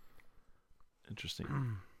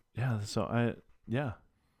 Interesting. Yeah. So yeah,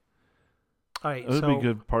 All right. it would so, be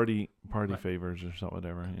good party Right. favors or something,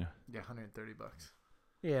 whatever. Yeah. Yeah, $130.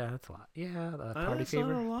 Yeah, that's a lot. Yeah, the party That's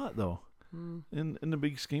favor. not a lot though. Mm. In the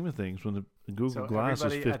big scheme of things, when the Google So Glass is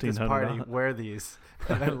everybody at this party $1,500. wear these,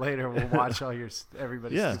 and then later we'll watch all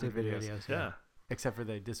everybody's Yeah. stupid videos. Yeah, Except for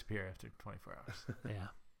they disappear after 24 hours. Yeah.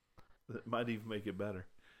 that might even make it better.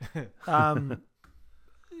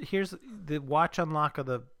 here's the watch unlock of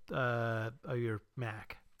the of your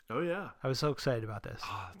Mac. Oh yeah. I was so excited about this.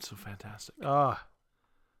 Oh, that's so fantastic. Oh,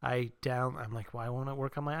 I'm like, why won't it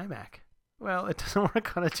work on my iMac? Well, it doesn't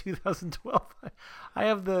work on a 2012. I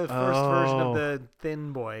have the first version of the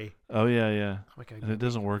thin boy. Oh yeah, yeah. I'm like, And it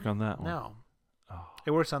doesn't work on that one. No, Oh.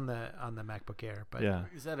 it works on the MacBook Air, but Yeah.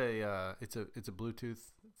 Is that a it's a Bluetooth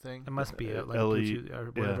thing? it must be like LE Bluetooth or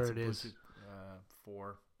whatever It's it a is. Bluetooth,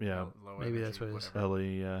 4. Yeah. Low Maybe energy, that's what it is. whatever. LE.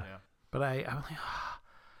 Yeah. But I'm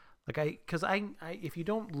like, because I if you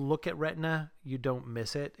don't look at Retina, you don't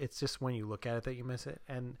miss it. It's just when you look at it that you miss it.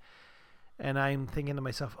 And I'm thinking to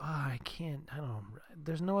myself, I can't. I don't know.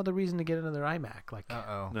 There's no other reason to get another iMac. Like,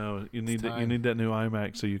 No, you need time. you need that new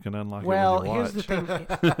iMac so you can unlock well, it with your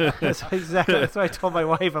here's watch. the thing. That's what I told my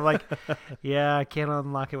wife. I'm like, yeah, I can't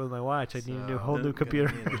unlock it with my watch. I need a whole new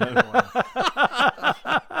computer.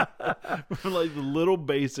 Like the little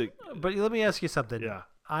basic. But let me ask you something. Yeah.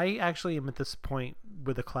 I actually am at this point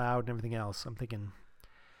with the cloud and everything else. I'm thinking,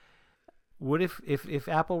 what if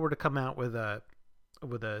Apple were to come out with a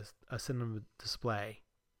cinema display,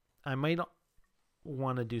 I might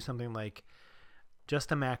want to do something like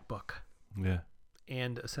just a MacBook Yeah.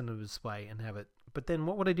 and a cinema display and have it. But then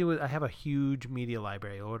what would I do with? I have a huge media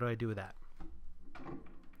library. What do I do with that?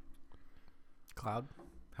 Cloud?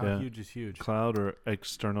 How Yeah. huge is huge? Cloud or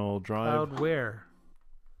external drive. Cloud where?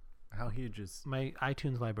 How huge is? My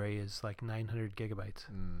iTunes library is like 900 gigabytes.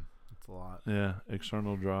 That's a lot. Yeah,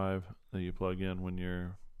 external drive that you plug in when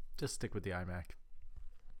you're. Just stick with the iMac.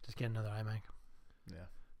 Just get another iMac. Yeah.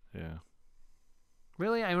 Yeah.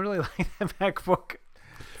 Really, I really like that MacBook.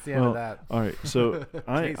 It's the end of that. All right, so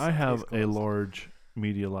Case- I have case a closed. large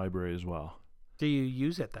media library as well. Do you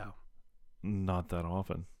use it though? Not that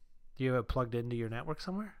often. Do you have it plugged into your network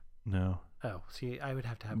somewhere? No. Oh, see, I would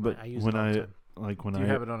have to have But mine. I use when it all the I time. like when Do you I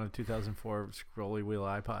have it on a 2004 scrolly wheel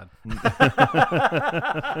iPod?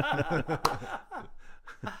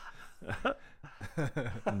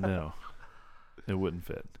 No, it wouldn't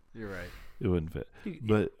fit. You're right. It wouldn't fit.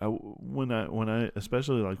 But when I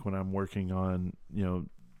especially like when I'm working on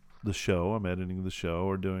the show, I'm editing the show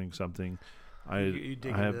or doing something, you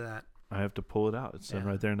dig I have into that. I have to pull it out. It's sitting Yeah.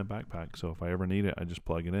 right there in the backpack. So if I ever need it, I just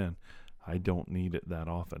plug it in. I don't need it that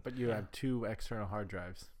often. But you Yeah. have 2 external hard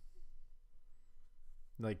drives.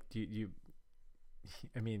 Like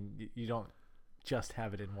I mean, you don't just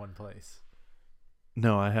have it in one place.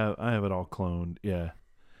 No, I have it all cloned. Yeah,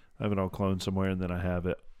 I have it all cloned somewhere, and then I have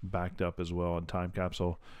it backed up as well in Time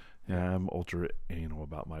Capsule. Yeah, I'm ultra anal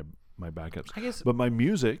about my backups. I guess But my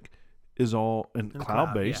music is all in the cloud,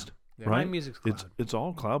 cloud based, Yeah. my right? music's cloud. It's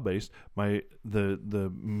all cloud based.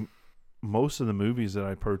 Most of the movies that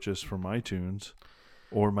I purchase from iTunes,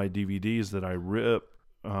 or my DVDs that I rip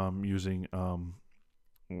using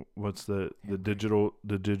what's the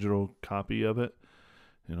digital copy of it.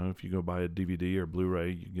 If you go buy a DVD or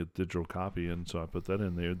Blu-ray, you get digital copy, and so I put that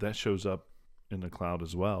in there. That shows up in the cloud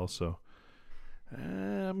as well. So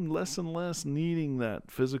I'm less and less needing that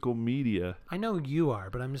physical media. I know you are,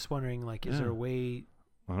 but I'm just wondering, like, is there a Yeah. way?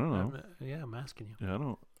 I don't know. Yeah, I'm asking you. Yeah, I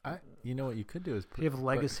don't. You know what you could do is Do you have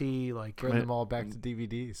legacy, like, bring Ma- them all back to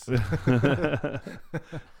DVDs.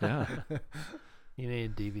 Yeah, you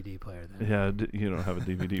need a DVD player then? yeah. You don't have a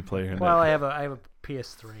DVD player. In Well, there. I have a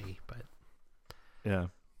PS3, but Yeah.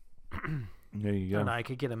 There you I go. don't know. I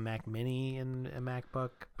could get a Mac Mini and a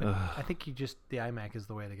MacBook, but Ugh. I think the iMac is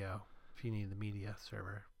the way to go if you need the media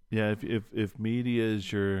server. Yeah, if media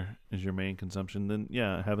is your main consumption, then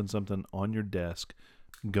yeah, having something on your desk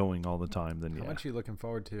going all the time, then How yeah. much are you looking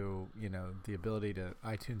forward to, the ability to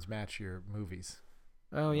iTunes match your movies?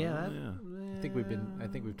 Oh yeah, Oh, that, yeah. I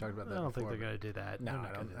think we've talked about that I don't before, think they're gonna do that. No, They're I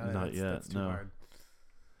not don't. gonna do that. Not that's, yet, That's too no. hard.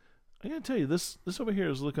 I gotta tell you, this over here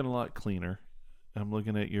is looking a lot cleaner. I'm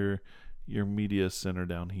looking at your media center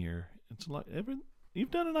down here. It's a lot.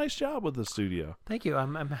 You've done a nice job with the studio. Thank you.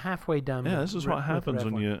 I'm halfway done. Yeah, with this is Re- what with happens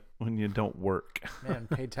Rev when one. you don't work. Man,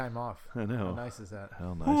 paid time off. I How know. nice is that?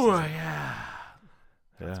 How nice. Ooh, is it? yeah.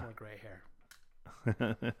 That's Yeah. my gray hair.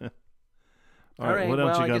 All right. right, What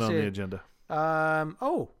else well, I you got guess on the agenda?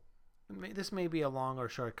 This may be a long or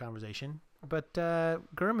short conversation, but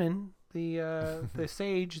Gurman, the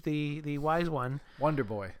sage, the wise one, Wonder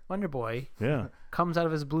Boy. Wonder Boy, Yeah. comes out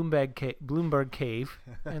of his Bloomberg cave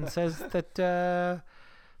and says that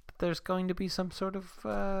there's going to be some sort of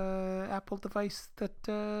Apple device that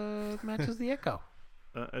matches the Echo.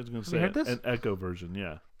 I was going to you say heard this? an Echo version.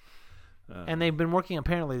 Yeah. And they've been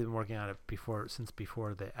apparently they've been working on it since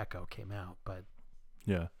before the Echo came out. But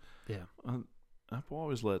Yeah. yeah, Apple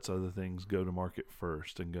always lets other things go to market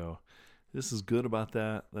first and go, this is good about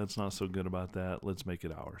that. That's not so good about that. Let's make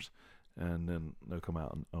it ours. and then they'll come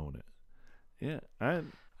out and own it. Yeah,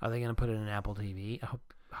 Are they gonna put it in an Apple TV? I hope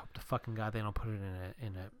to fucking God they don't put it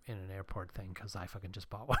in an airport thing, because I fucking just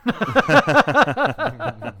bought one.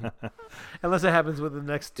 Unless it happens within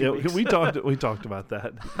the next 2 weeks. we talked about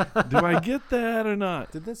that. Do I get that or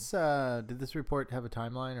not? Did this report have a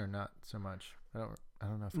timeline or not so much? I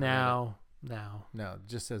don't know if I read No. it. No, it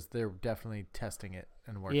just says they're definitely testing it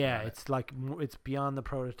and working Yeah, on it. it's like it's beyond the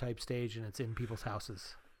prototype stage and it's in people's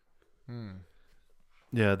houses.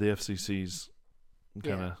 Yeah, the FCC's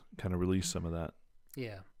kind of released some of that.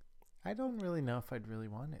 Yeah. I don't really know if I'd really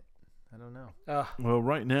want it. I don't know. Well,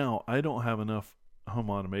 right now I don't have enough home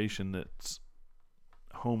automation that's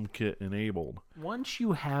HomeKit enabled. Once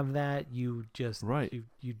you have that, you just Right.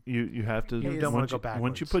 you have to. You don't wanna go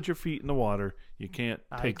Once you backwards. put your feet in the water, you can't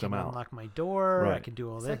take them I can out. unlock my door. I Right. can do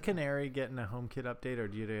all Is that. that Canary getting a HomeKit update, or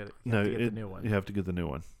do you have No, to get the new one? you have to get the new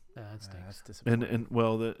one. That stinks. That's disappointing. And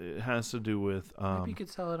well, it has to do with Maybe you could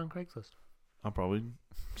sell it on Craigslist. I'll probably.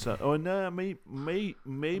 So, no, I may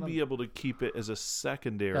be able to keep it as a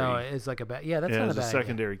secondary. Oh, it's like a bad. Yeah, that's not a as bad a idea.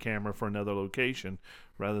 secondary camera for another location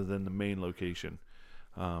rather than the main location.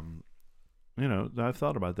 I've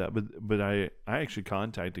thought about that, but I actually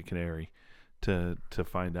contacted Canary to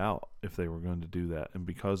find out if they were going to do that, and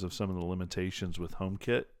because of some of the limitations with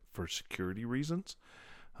HomeKit for security reasons,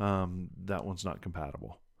 that one's not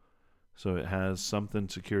compatible. So it has something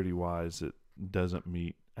security wise that doesn't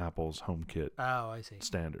meet Apple's HomeKit Oh, I see.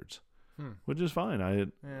 standards, which is fine.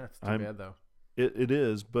 Yeah, it's too bad though. It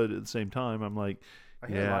is, but at the same time, I'm like, I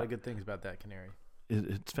hear a lot of good things about that Canary.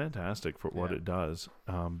 it's fantastic for what Yeah. it does.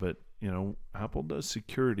 But Apple does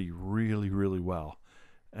security really, really well,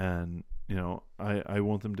 and I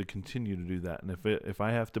want them to continue to do that. And if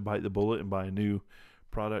I have to bite the bullet and buy a new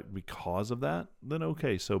product because of that, then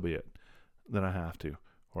okay, so be it. Then I have to,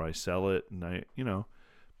 or I sell it, and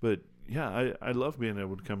But yeah, I love being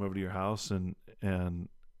able to come over to your house and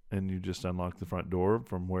you just unlock the front door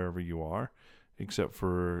from wherever you are, except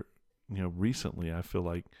for recently I feel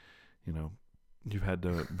like you've had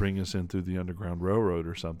to bring us in through the Underground Railroad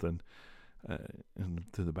or something, and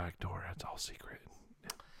through the back door. That's all secret.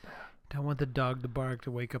 Don't want the dog to bark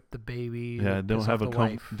to wake up the baby. Yeah, to don't piss have off a the home,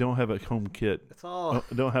 wife. don't have a HomeKit. That's all.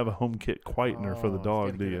 Don't have a HomeKit quietener for the it's dog,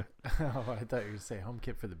 gotta do get you? Oh, I thought you were going to say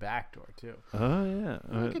HomeKit for the back door too. Oh yeah,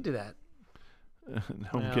 I could do that.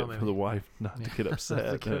 HomeKit for maybe. the wife not to get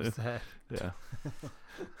upset. Get upset. Yeah.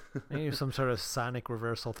 Maybe some sort of sonic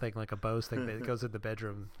reversal thing, like a Bose thing that goes in the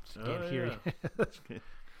bedroom. So you can't hear you.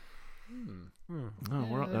 No,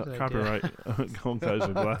 we're on that's an idea. copyright. Home guys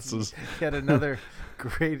with glasses. Yet another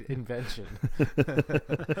great invention. I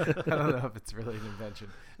don't know if it's really an invention,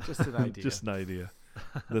 just an idea. Just an idea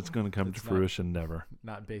that's going to come to It's not- fruition. Never.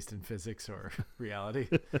 Not based in physics or reality.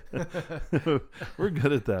 We're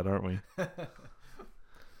good at that, aren't we?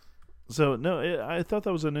 So no, I thought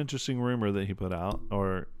that was an interesting rumor that he put out,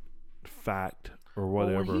 or fact, or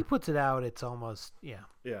whatever. Well, when he puts it out, it's almost Yeah.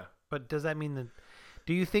 But does that mean that?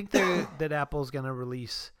 Do you think that Apple's going to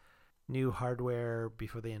release new hardware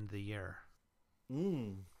before the end of the year?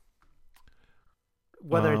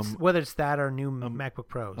 Whether it's that or new MacBook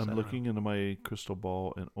Pros. I I'm don't looking into my crystal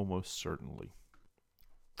ball, and almost certainly,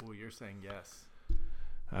 Oh, you're saying yes.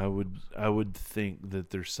 I would think that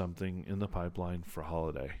there's something in the pipeline for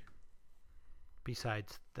holiday.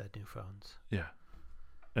 besides the new phones. Yeah,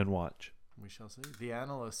 and watch. We shall see. The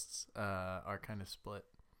analysts are kind of split.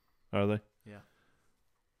 Are they? Yeah.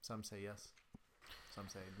 Some say yes. Some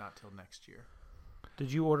say not till next year.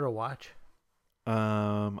 Did you order a watch?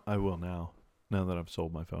 I will now. Now that I've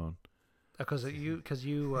sold my phone. Because you Get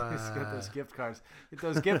those gift cards. Get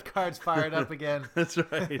those gift cards fired up again. That's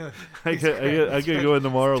right. I could go in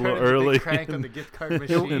tomorrow a little Turning the early. big crank on the gift card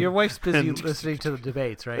machine. your wife's busy And- listening to the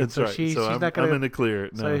debates, right? That's so right. she's I'm, not gonna. I'm in the clear.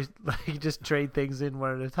 No. So you just trade things in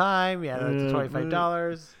one at a time. Yeah, it's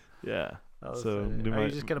 $25. Yeah. Are So you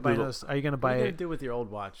just gonna buy those? Are you gonna What are buy you it? gonna do with your old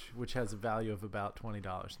watch, which has a value of about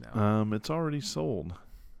 $20 now? It's already sold.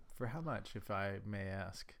 For how much, if I may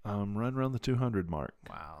ask? Right around the 200 mark.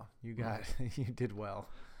 Wow, you you did well.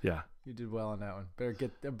 Yeah. You did well on that one.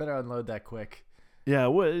 Better unload that quick. Yeah.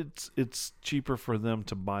 Well, it's cheaper for them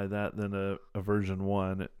to buy that than a version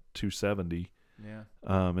 1 at $270. Yeah.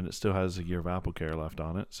 And it still has a year of Apple Care left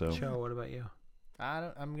on it. So Joe, what about you?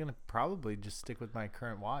 I'm gonna probably just stick with my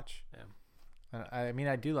current watch. Yeah. I mean,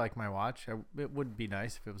 I do like my watch. It would be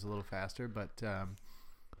nice if it was a little faster, but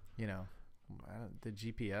the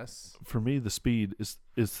GPS. for me, the speed is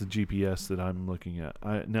the GPS that I'm looking at.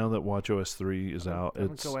 Now that WatchOS 3 is out, I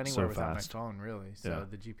don't it's go anywhere so without fast. my phone, really. So Yeah.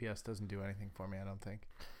 the GPS doesn't do anything for me. I don't think.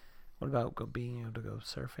 What about being able to go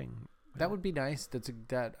surfing That would be nice.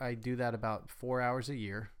 That I do that about 4 hours a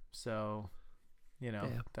year. So,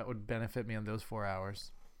 Yeah. that would benefit me on those 4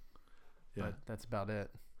 hours. Yeah. But that's about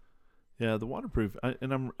it. Yeah, the waterproof,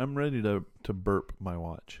 I'm ready to burp my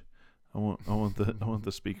watch. I want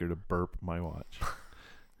the speaker to burp my watch.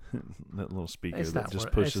 That little speaker It's that not just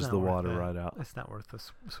worth- pushes it's not the worth water it. right out. It's not worth the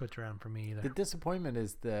switch around for me either. The disappointment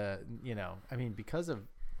is because of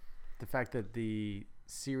the fact that the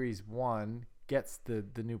Series 1 gets the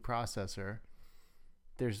new processor,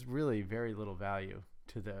 there's really very little value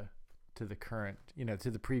to the current,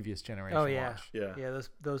 to the previous generation Oh yeah, watch. Yeah.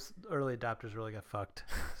 Those early adopters really got fucked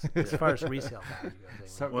as far as resale value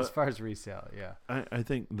goes. So anyway. as far as resale, yeah. I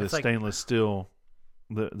think the It's like- stainless steel,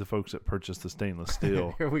 the folks that purchased the stainless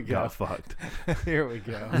steel Here we go. got fucked. Here we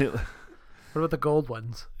go. What about the gold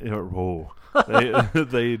ones? Whoa.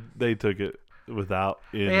 They took it without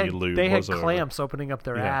any lube they had whatsoever. clamps opening up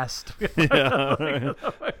their Yeah. ass. Yeah.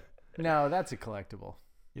 No, that's a collectible.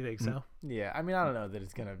 You think so? Yeah, I mean, I don't know that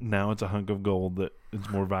it's gonna. Now it's a hunk of gold that it's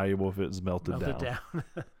more valuable if it's melted Melt down. it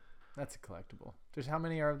down. That's a collectible. Just how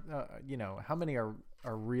many are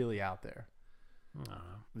really out there? I don't know.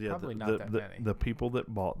 Yeah, Probably not that many. The people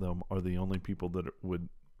that bought them are the only people that would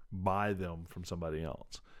buy them from somebody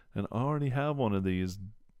else. And I already have one of these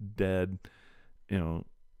dead, Yeah,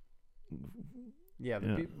 Yeah.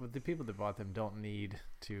 the people that bought them don't need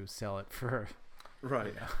to sell it for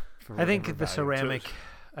right. for I think whatever the value. ceramic.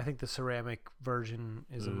 I think the ceramic version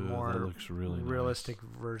is a That more looks really nice. realistic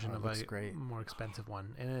version Oh, it of looks a great. more expensive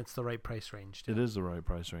one, and it's the right price range too. It is the right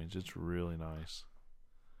price range. It's really nice.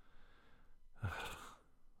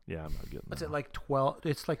 Yeah, I'm not getting What's that it like 12?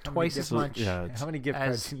 It's like How many twice as different- much. yeah, it's- How many gift as-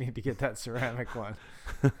 cards do you need to get that ceramic one?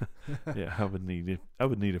 one. Yeah, I would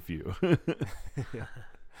need a few. Yeah.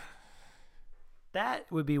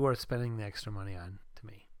 That would be worth spending the extra money on to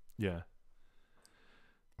me. Yeah.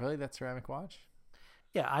 Really, that ceramic watch?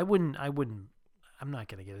 Yeah, I wouldn't. I'm not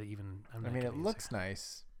gonna get it even. I'm I not mean, gonna it use looks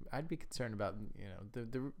nice. I'd be concerned about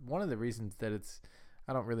the one of the reasons that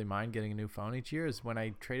I don't really mind getting a new phone each year is when I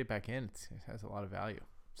trade it back in, it has a lot of value.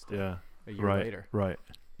 Still, Yeah. a year Right. later. Right.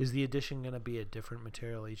 Is the edition gonna be a different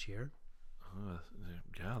material each year?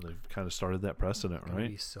 Yeah, they've kind of started that precedent, Gonna be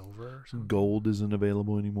right? silver or something? Gold isn't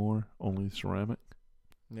available anymore, only ceramic.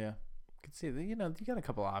 Yeah, could see that. You got a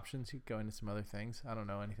couple options. You could go into some other things. I don't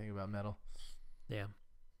know anything about metal. Yeah.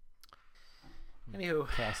 Anywho,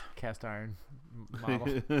 Cast iron model.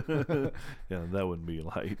 Yeah, that wouldn't be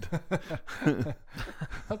light.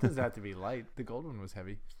 How does that have to be light? The gold one was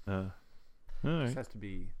heavy. All This right. has to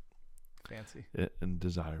be fancy, And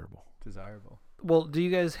desirable. desirable. well, do you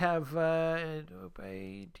guys have? Do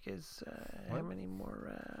you guys have What? any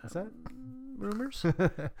more? What's that? Rumors? Do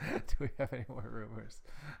we have any more rumors?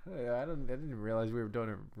 I didn't realize we were doing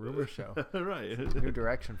a rumor show. Right. New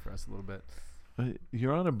direction for us a little bit.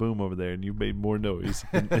 You're on a boom over there, and you made more noise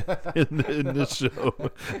in this show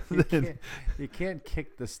You can't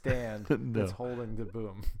kick the stand No. that's holding the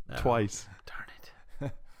boom. No. twice. Darn it.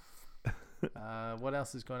 What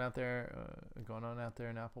else is going on out there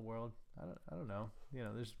in Apple World? I don't know.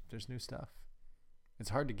 There's new stuff. It's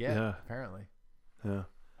hard to get, Yeah. apparently. Yeah.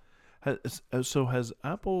 So has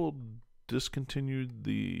Apple discontinued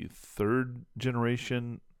the third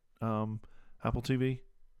generation Apple TV?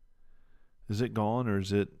 Is it gone or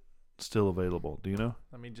is it still available? Do you know?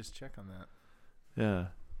 Let me just check on that. Yeah,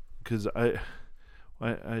 because I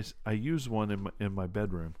use one in my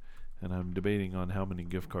bedroom, and I'm debating on how many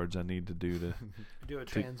gift cards I need to do Do a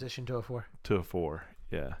transition to a 4. to a 4.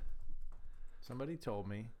 Yeah. Somebody told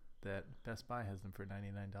me that Best Buy has them for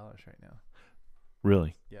 $99 right now.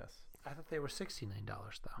 Really? Yes. I thought they were $69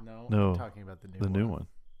 though. No. No. I'm talking about the new The one. new one.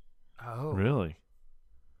 Oh. Really?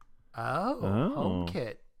 Oh. Oh.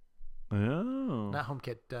 HomeKit. Oh. Not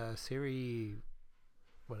HomeKit. Siri.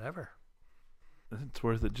 Whatever. It's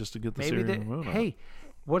worth it just to get the Maybe Siri they. remote on. Hey,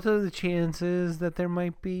 what are the chances that there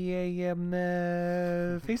might be a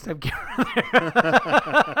FaceTime camera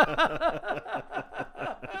there?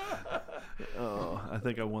 Oh, I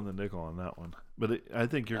think I won the nickel on that one. But I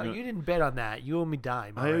think you're No, going you didn't bet on that. You owe me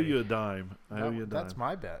dime. I owe already. you a dime. I owe you a dime. That's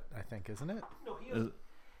my bet, I think, isn't it? No, Is-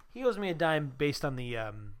 he owes me a dime based on the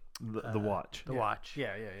the watch. the watch.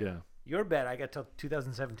 Yeah. Yeah. Your bet I got till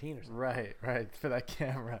 2017 or something. Right. For that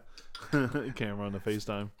camera. Camera on the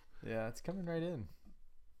FaceTime. Yeah, it's coming right in.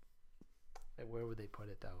 Where would they put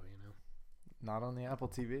it though? Not on the Apple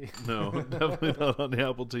TV. No, definitely not on the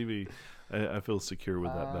Apple TV. I feel secure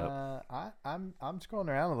with that bet. I'm scrolling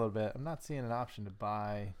around a little bit. I'm not seeing an option to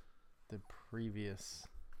buy the previous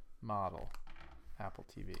model Apple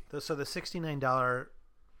TV. So the $69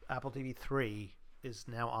 Apple TV 3 is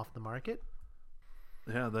now off the market.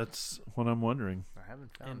 Yeah, that's what I'm wondering. I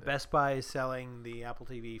haven't found And it. Best Buy is selling the Apple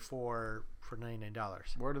TV for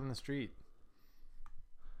 $99. Word on the street.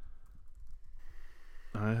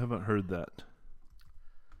 I haven't heard that.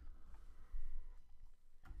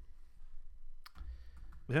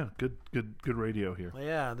 Yeah, good radio here. Well,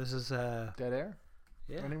 yeah, this is Dead air?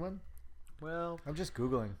 yeah. Anyone? Well, I'm just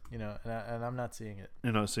Googling, and I'm not seeing it.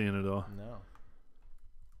 You're not seeing it all. No.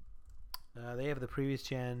 they have the previous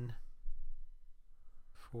gen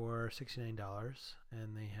for $69,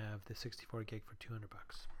 and they have the 64 gig for $200.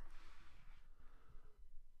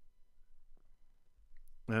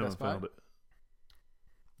 I haven't Best Buy? found it.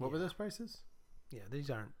 What were those prices? Yeah, these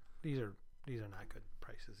are not good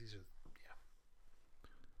prices. These are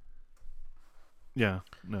Yeah,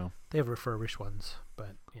 no. they have refurbished ones,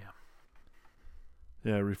 but yeah.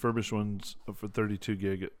 Yeah, refurbished ones for 32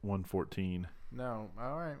 gig at 114. No.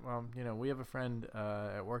 All right. Well, we have a friend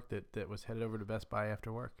at work that was headed over to Best Buy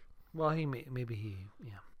after work. Well, maybe he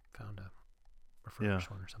found a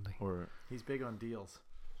refurbished one or something. Or He's big on deals.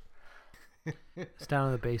 It's down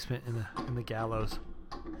in the basement in the gallows.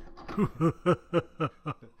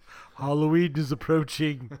 Halloween is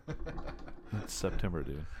approaching. it's September,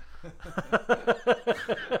 dude.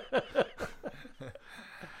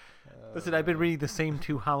 Listen, I've been reading the same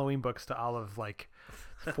 2 Halloween books to Olive like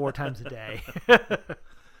 4 times a day.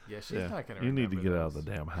 Yeah, she's Yeah, not gonna. you need to get out of the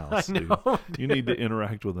damn house, I dude. know. You need to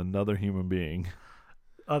interact with another human being.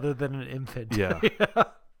 Other than an infant. Yeah.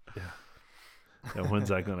 Yeah, when's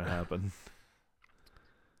that going to happen?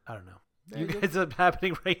 I don't know. Yeah, You you'll- guys are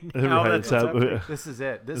happening right now. Right, That's it's what's hap- up. This is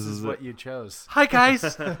it. This This is is what it. you chose. Hi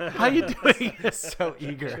guys, how you doing? So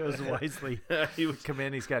eager. Chose wisely. He would come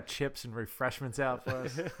in. He's got chips and refreshments out for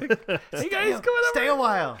us. Hey guys, come on over. Stay a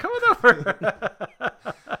while. Come on over.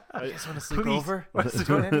 You guys want to sleep Please. over?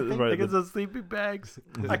 Doing anything? Right, I get some sleeping bags.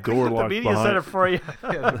 The I door cleaned up the locked media behind- center for you.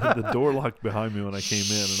 the door locked behind me when I came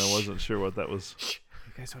in, and I wasn't sure what that was.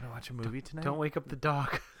 You guys want to watch a movie tonight? Don't wake up the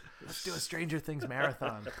dog. Let's do a Stranger Things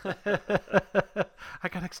marathon. I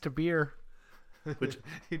got extra beer. Which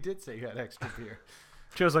You did say you had extra beer.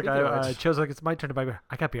 Joe's like, Speaking of which- Joe's like, it's my turn to buy beer.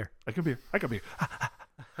 I got beer. I can be.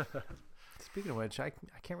 Speaking of which, I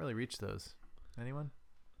can't really reach those. Anyone?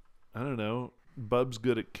 I don't know. Bub's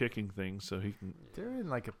good at kicking things, so he can. They're in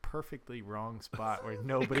like a perfectly wrong spot where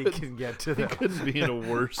nobody can get to He them. couldn't be in a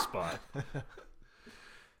worse spot.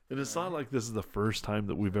 And it's not like this is the first time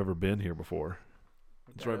that we've ever been here before.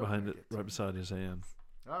 It's right behind it, right beside his hand.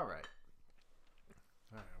 All right.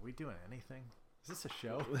 Are we doing anything? Is this a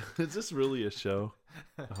show? Is this really a show?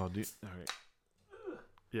 Oh, all right.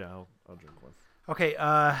 Yeah, I'll drink one. Okay,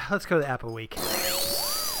 let's go to the app of the week.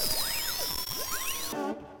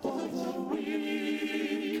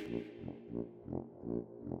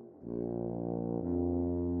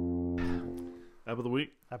 App of the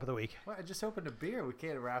week. App of the week. Well, I just opened a beer. We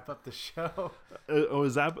can't wrap up the show.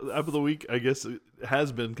 Is app of the week? I guess it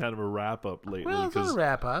has been kind of a wrap up lately. Well, it's not a 'cause-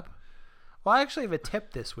 wrap up. Well, I actually have a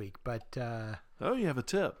tip this week, but oh, you have a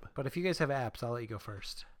tip. if you guys have apps, I'll let you go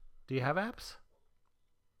first. Do you have apps?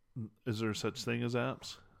 Is there such thing as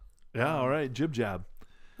apps? Yeah. All right. Jib jab.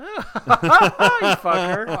 You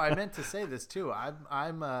fucker. Oh, I meant to say this too.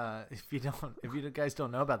 I'm if you guys don't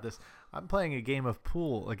know about this, I'm playing a game of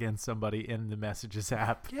pool against somebody in the Messages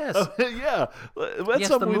app. Yes. Yeah. That's Yes, the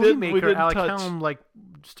something we movie didn't maker, Alec touch. Helm,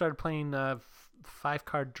 started playing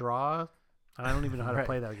 5-card draw. And I don't even know how to Right.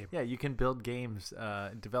 play that game. Yeah, you can build games.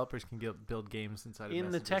 Developers can build games inside of In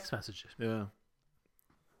the Messages. text messages. Yeah.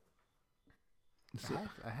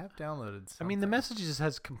 I have downloaded. I mean, the something. messages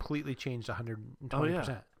has completely changed 120%. Oh,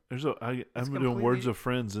 yeah. There's I'm It's doing words completely- of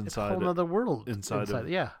friends It's a inside whole it. other world inside of it.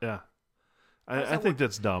 Yeah. Yeah. How's I that think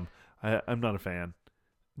that's dumb. I'm not a fan.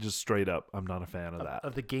 Just straight up, I'm not a fan of that.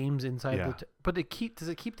 Of the games inside Yeah. but does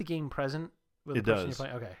it keep the game present with It the person does. you're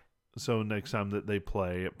playing? Okay. So next time that they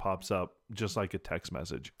play, it pops up just like a text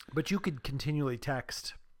message. But you could continually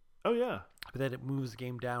text, Oh yeah. but then it moves the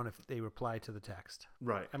game down if they reply to the text.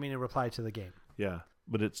 Right. I mean, it replied to the game. Yeah,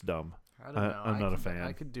 but it's dumb. I don't know. I'm not a could- fan.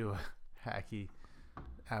 I could do a hacky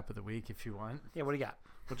app of the week if you want. Yeah, what do you got?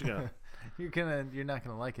 What you got? You're not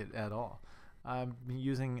gonna like it at all. I'm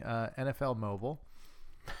using NFL Mobile.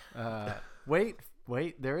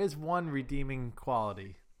 Wait. There is one redeeming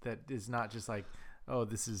quality that is not just like, oh,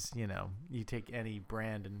 this is you take any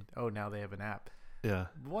brand and now they have an app. Yeah.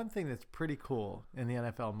 One thing that's pretty cool in the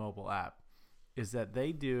NFL Mobile app is that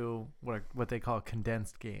they do what they call a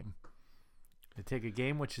condensed game. They take a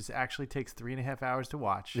game which actually takes 3.5 hours to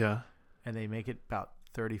watch, Yeah. and they make it about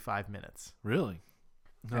 35 minutes. Really?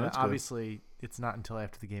 No, And that's good. obviously, it's not until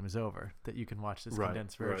after the game is over that you can watch this Right,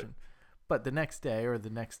 condensed right. version. But the next day or the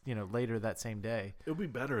next, later that same day, It would be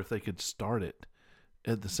better if they could start it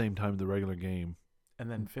at the same time the regular game. and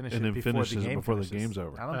then finish And it then before finishes the it game before the finishes. game's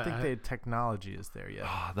over. I don't think the technology is there yet.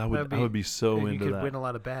 Ah, That'd I be- would be so you into could that. win a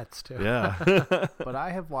lot of bets too. Yeah. But I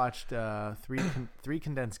have watched three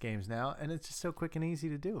condensed games now, and it's just so quick and easy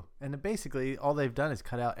to do. And basically, all they've done is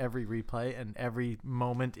cut out every replay and every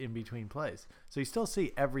moment in between plays, so you still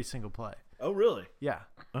see every single play. Oh, really? Yeah,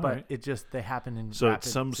 All but right. they happen in So rapid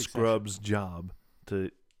it's some succession. scrub's job to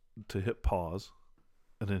hit pause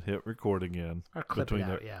and then hit record again Or clip it between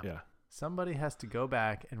out, their yeah. Somebody has to go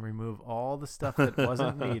back and remove all the stuff that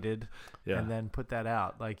wasn't needed, Yeah. and then put that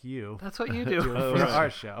out, like you That's what you do do. Oh, for right. our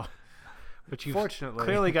show. Which you've Fortunately,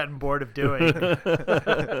 clearly gotten bored of doing.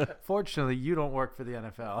 fortunately, you don't work for the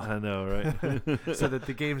NFL, I know, right? so that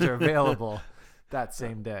the games are available that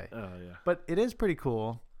same day. Oh, yeah. But it is pretty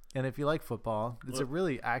cool, and if you like football, it's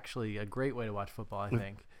actually a great way to watch football. I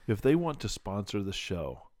think If they want to sponsor the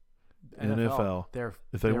show, NFL,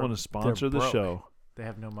 if they want to sponsor the show, they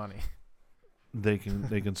have no money. they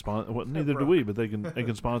can sponsor. Well, neither do broke. we, but they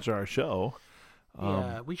can sponsor our show.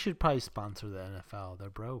 Yeah, we should probably sponsor the NFL. They're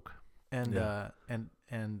broke. And Yeah.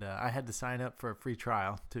 I had to sign up for a free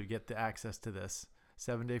trial to get the access to this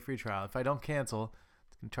 7-day free trial. If I don't cancel,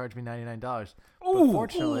 it's gonna charge me $99. But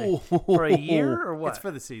fortunately, For a year or what? it's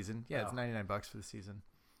for the season. Yeah, it's Oh. $99 for the season.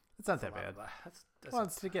 It's not that bad. That's Well,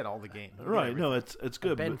 it's to get all the games. You get Right? No, everything. it's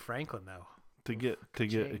good. Ben But Franklin though. to get a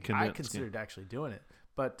condensed I game. considered actually doing it,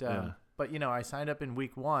 but Yeah. I signed up in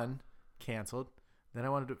week 1, canceled. Then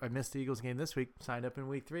I missed the Eagles game this week. Signed up in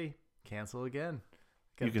week 3, cancel again.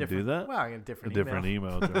 Got You a can do different- that? Well, I got a A different different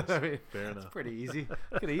email address. I mean, Fair it's enough. pretty easy.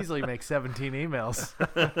 Could easily make 17 emails.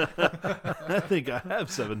 I think I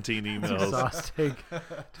have 17 It's emails. exhausting.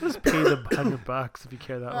 Just pay the $100 if you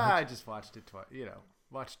care that much. I just watched it twice.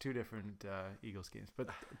 Watched 2 different Eagles games. But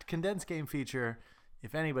condensed game feature.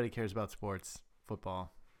 If anybody cares about sports,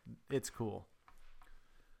 football, it's cool.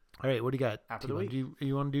 All right, what do you got? App of T-Bone? the week. Do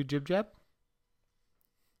you want to do Jib Jab?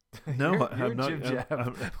 No, you're I'm not. Jib Jab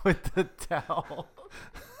I'm- with the towel.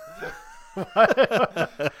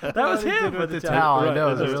 That was What he him did with the the towel. towel. I know,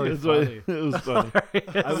 it was that's- really that's why- funny. It was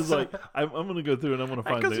funny. I was Sorry. like, I'm going to go through and I'm going to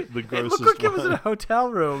find the It grossest looked like it was in a one.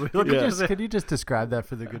 hotel room. Look at Yeah. this- Could you just describe that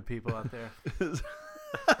for the good people out there?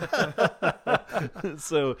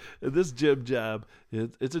 So this jib jab,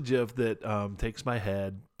 it's a jib that takes my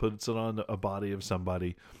head, puts it on a body of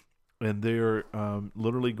somebody, and they're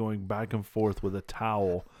literally going back and forth with a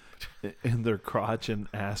towel in their crotch and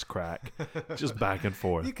ass crack, just back and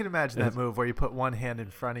forth. You can imagine that move where you put one hand in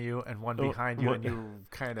front of you and one Oh, behind you, what- and you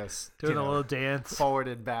kind of doing a little dance, forward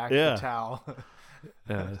and back Yeah. the towel.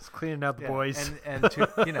 Yeah. just cleaning out the Yeah, boys. and to,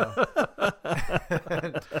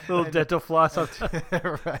 Little dental floss. Up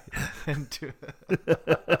right, and to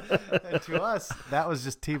us, that was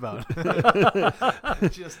just T-Bone,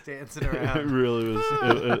 just dancing It around. really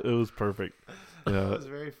was. It was perfect. That Yeah. was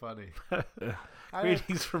very funny.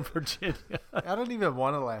 Greetings from Virginia. I don't even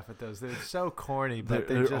want to laugh at those. They're so corny, but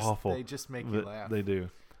They're awful. they just make you laugh. They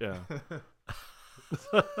do. Yeah.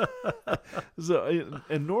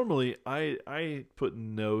 And normally I put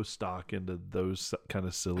no stock into those kind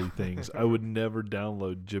of silly things. I would never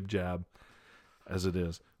download Jib Jab as it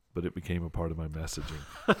is, but it became a part of my messaging.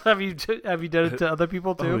 Have you done it to other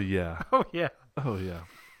people too? Oh yeah. Oh yeah. Oh yeah.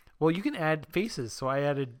 Well, you can add faces. So I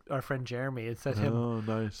added our friend Jeremy and sent him. Oh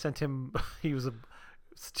nice. Sent him. He was it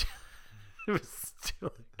was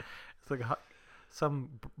stealing. It's like some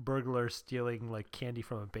burglar stealing like candy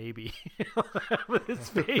from a baby with his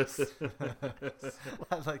face.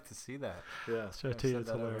 I'd like to see that. Yeah. So Yeah, I tell you, send it's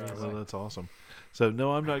that over hilarious. our Well, that's awesome. So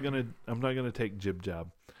no, I'm not gonna take Jib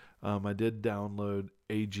Jab. I did download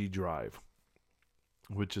AG Drive,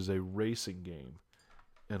 which is a racing game,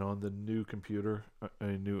 and on the new computer, a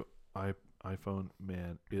new iPhone,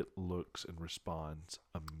 man, it looks and responds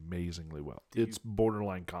amazingly well. Do It's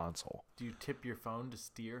borderline console. Do you tip your phone to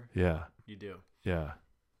steer? Yeah, You do. yeah.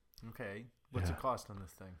 Okay. What's Yeah. it cost on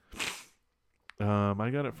this thing? I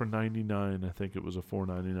got it for $99. I think it was a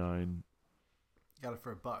 $4.99. Got it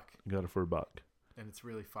for $1, Got it for $1. and it's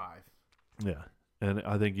really $5. Yeah, and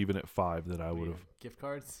I think even at $5 that I What do would you have. have, gift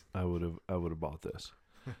cards. I would have bought this.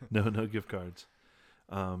 No gift cards.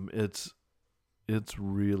 It's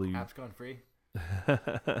really App's gone free.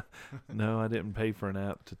 No, I didn't pay for an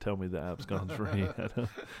app to tell me the app's gone free.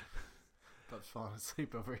 Bub's falling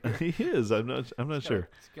asleep over here. He is. I'm not sure.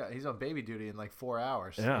 He's on baby duty in like 4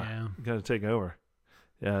 hours. Yeah, got to take over.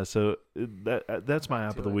 Yeah, so that's my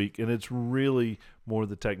app of the to it. week, and it's really more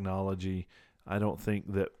the technology. I don't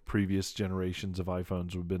think that previous generations of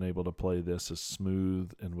iPhones would have been able to play this as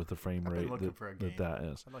smooth and with the frame I've been rate looking for a game. that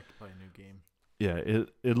is. I'd like to play a new game. Yeah, it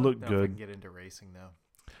I don't looked know if I good. can get into racing though.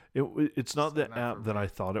 It's not the Not app for that me. I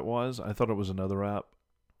thought it was. I thought it was another app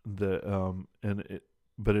that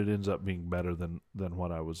but it ends up being better than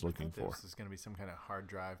what I was looking for. This is going to be some kind of hard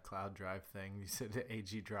drive, cloud drive thing. You said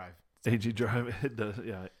AG drive. AG Drive, it does.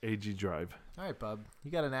 Yeah, AG Drive. All right, bub. You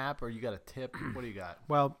got an app or you got a tip? What do you got?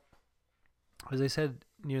 Well, as I said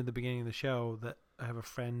near the beginning of the show, that I have a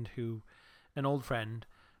friend an old friend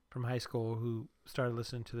from high school who started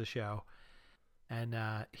listening to the show, and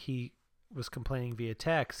he was complaining via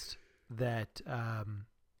text that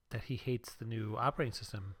he hates the new operating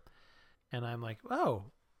system, and I'm like, oh,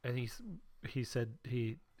 and he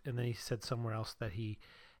said somewhere else that he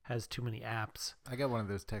has too many apps, I got one of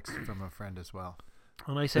those texts from a friend as well.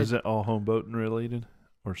 and I said, Is it all home boating related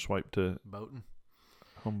or swipe to Boatin'.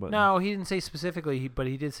 home button? no, he didn't say specifically, but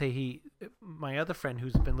he did say my other friend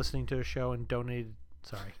who's been listening to the show and donated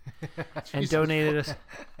us.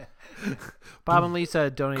 Bob and Lisa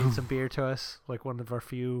donated some beer to us, like one of our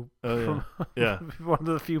few. Oh yeah, yeah. One of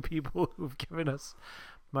the few people who've given us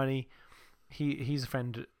money. He's a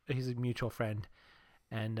friend. He's a mutual friend,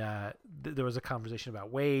 and there was a conversation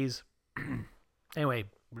about Waze. Anyway,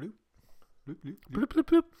 Bloop, bloop, bloop, bloop. bloop, bloop,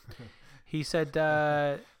 bloop. He said,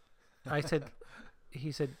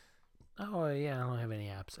 he said, oh yeah, I don't have any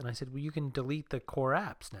apps, and I said, well, you can delete the core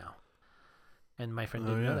apps now. And my friend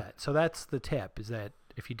didn't know that. So that's the tip, is that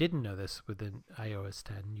if you didn't know this within iOS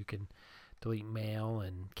 10, you can delete mail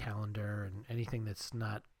and calendar and anything that's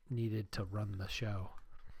not needed to run the show.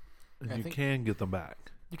 And I you think- can get them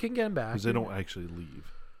back You can get them back. because they don't actually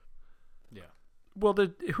leave. Yeah. Well,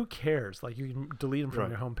 who cares? Like, you can delete them from Right.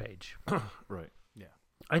 your homepage. Right.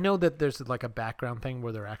 I know that there's like a background thing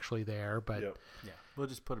where they're actually there, but Yep. Yeah. We'll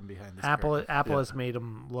just put them behind the Apple screen. Apple Yeah. has made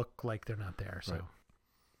them look like they're not there. So, Right.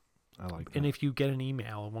 I like that. and if you get an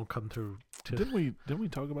email, it won't come through to. Didn't we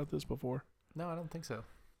talk about this before? No, I don't think so.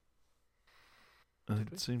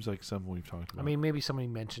 It seems like something we've talked about. I mean, maybe somebody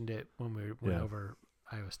mentioned it when we went Yeah. over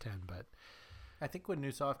iOS 10, but I think when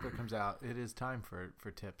new software comes out, it is time for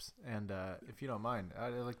tips. And if you don't mind,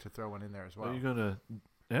 I'd like to throw one in there as well. Are you gonna?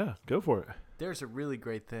 Yeah, go for it. There's a really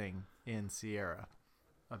great thing in Sierra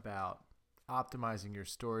about optimizing your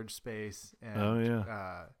storage space and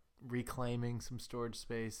reclaiming some storage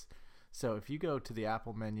space. So if you go to the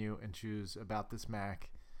Apple menu and choose About This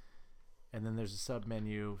Mac, and then there's a sub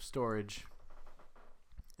menu, Storage,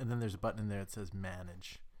 and then there's a button in there that says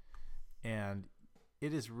Manage. And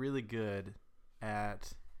it is really good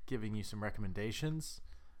at giving you some recommendations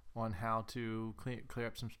on how to clear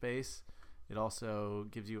up some space. It also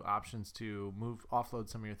gives you options to offload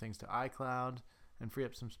some of your things to iCloud and free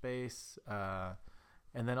up some space.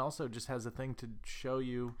 And then also just has a thing to show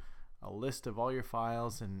you a list of all your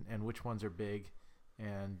files and which ones are big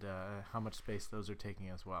and how much space those are taking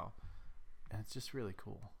as well. And it's just really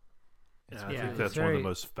cool. It's I really, think that's one of the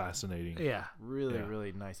most fascinating. yeah, really, Yeah.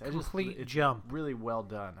 really nice. complete it's jump, really well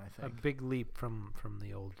done, I a think. big leap from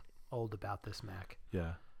the old About This Mac.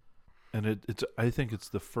 Yeah. And it's I think it's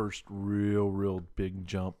the first real big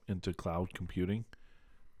jump into cloud computing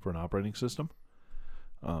for an operating system.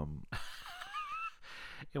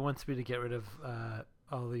 It wants me to get rid of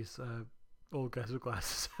all these old guys with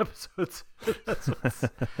glasses episodes.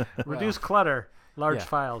 Reduce clutter, large Yeah.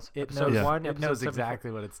 files. It episode knows, 1, it episode knows 74.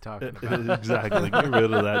 exactly what it's talking about. Exactly. Get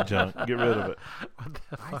rid of that junk. Get rid of it. What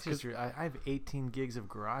the fuck is I have 18 gigs of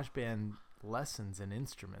GarageBand lessons and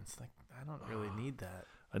instruments. Like, I don't really need that.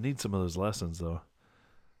 I need some of those lessons though.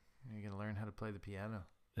 You're gonna learn how to play the piano.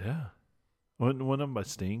 Yeah. One of them by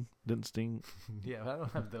Sting. Didn't Sting? Yeah, but I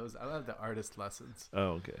don't have those. I don't have the artist lessons. Oh,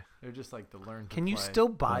 okay. They're just like the learn. To Can you play still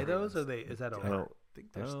buy programs. those? Or is that I over? don't, I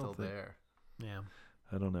think they're I don't still think- there. Yeah,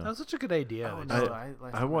 I don't know. that was such a good idea. Oh, They no, just- last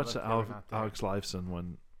I time watched looked, the they were not there. Alex Lifeson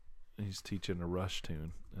when he's teaching a Rush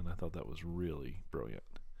tune, and I thought that was really brilliant.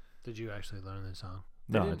 Did you actually learn the song?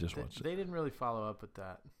 They No, I didn't- just they, watched it. They didn't really follow up with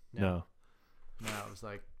that. No, No, it was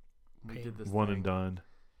like we Pain. did this one thing. and done.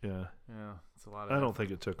 Yeah. Yeah, it's a lot of. I don't effort. think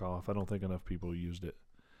it took off. I don't think enough people used it.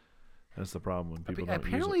 That's the problem when people don't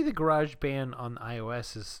Apparently, the GarageBand on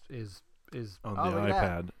iOS is use it on Oh, the look at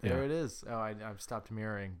that. iPad. There Yeah. it is. Oh, I've stopped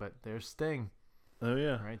mirroring, but there's Sting Oh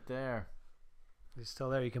yeah. right there. it's still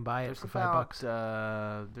there. You can buy it There's for about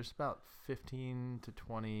 $5. there's about 15 to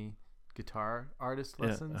 20 guitar artist Yeah.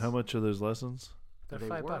 lessons. How much are those lessons? They're They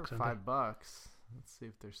 $5. were aren't they? $5. Let's see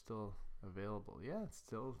if they're still available. Yeah, it's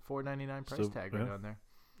still $4.99 price Still- tag right yeah. on there.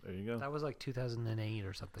 There you go. That was like 2008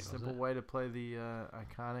 or something. Simple Wasn't it? way to play the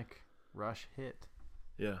iconic Rush hit,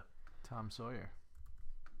 Yeah. Tom Sawyer.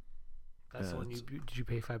 That's Yeah, the one you it's- did you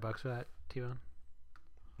pay $5 for that, T-Bone?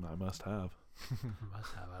 I must have.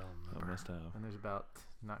 Must have. I don't I remember. must have. And there's about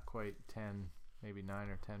not quite 10, maybe 9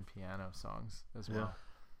 or 10 piano songs as Yeah. well.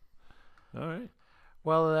 All right.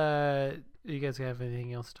 Well, you guys have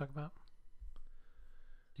anything else to talk about?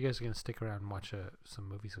 You guys are gonna stick around and watch some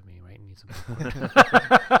movies with me, right? And eat some popcorn.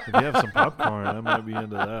 If you have some popcorn, I might be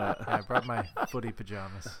into that. Yeah, I brought my footy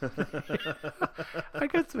pajamas. I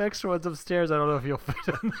got some extra ones upstairs. I don't know if you'll fit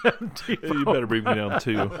in them. You better bring me down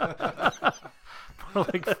too. More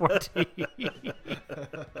like 14.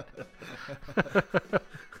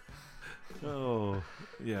 Oh,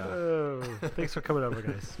 yeah. Oh, thanks for coming over,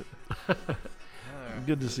 guys.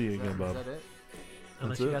 Good to see you Is again, that Bob. it?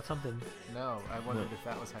 Unless That's you it. got something. No, I wondered No. if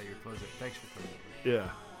that was how you close it. Thanks for coming. Yeah.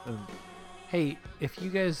 And Hey, if you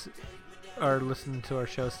guys are listening to our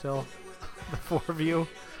show still, the four of you,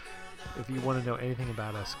 if you want to know anything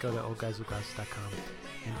about us, go to oldguyswithglasses.com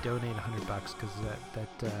and donate $100 because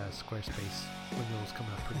that Squarespace renewal is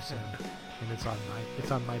coming up pretty soon, and it's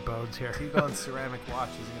on my bones here. T-Bone's ceramic watch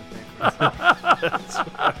isn't going to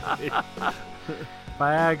pay for this.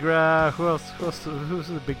 Viagra. Who's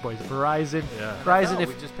the big boys? Verizon. yeah. Verizon. NFL, If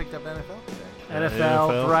we just picked up NFL today. Yeah, NFL,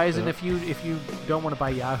 NFL, Verizon. yeah. If you don't want to buy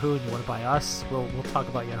Yahoo and you want to buy us, we'll talk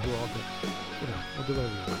about Yahoo all day. We'll do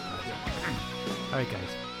whatever we want. All right,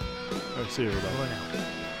 guys. All right, see you, everybody. Over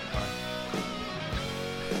now.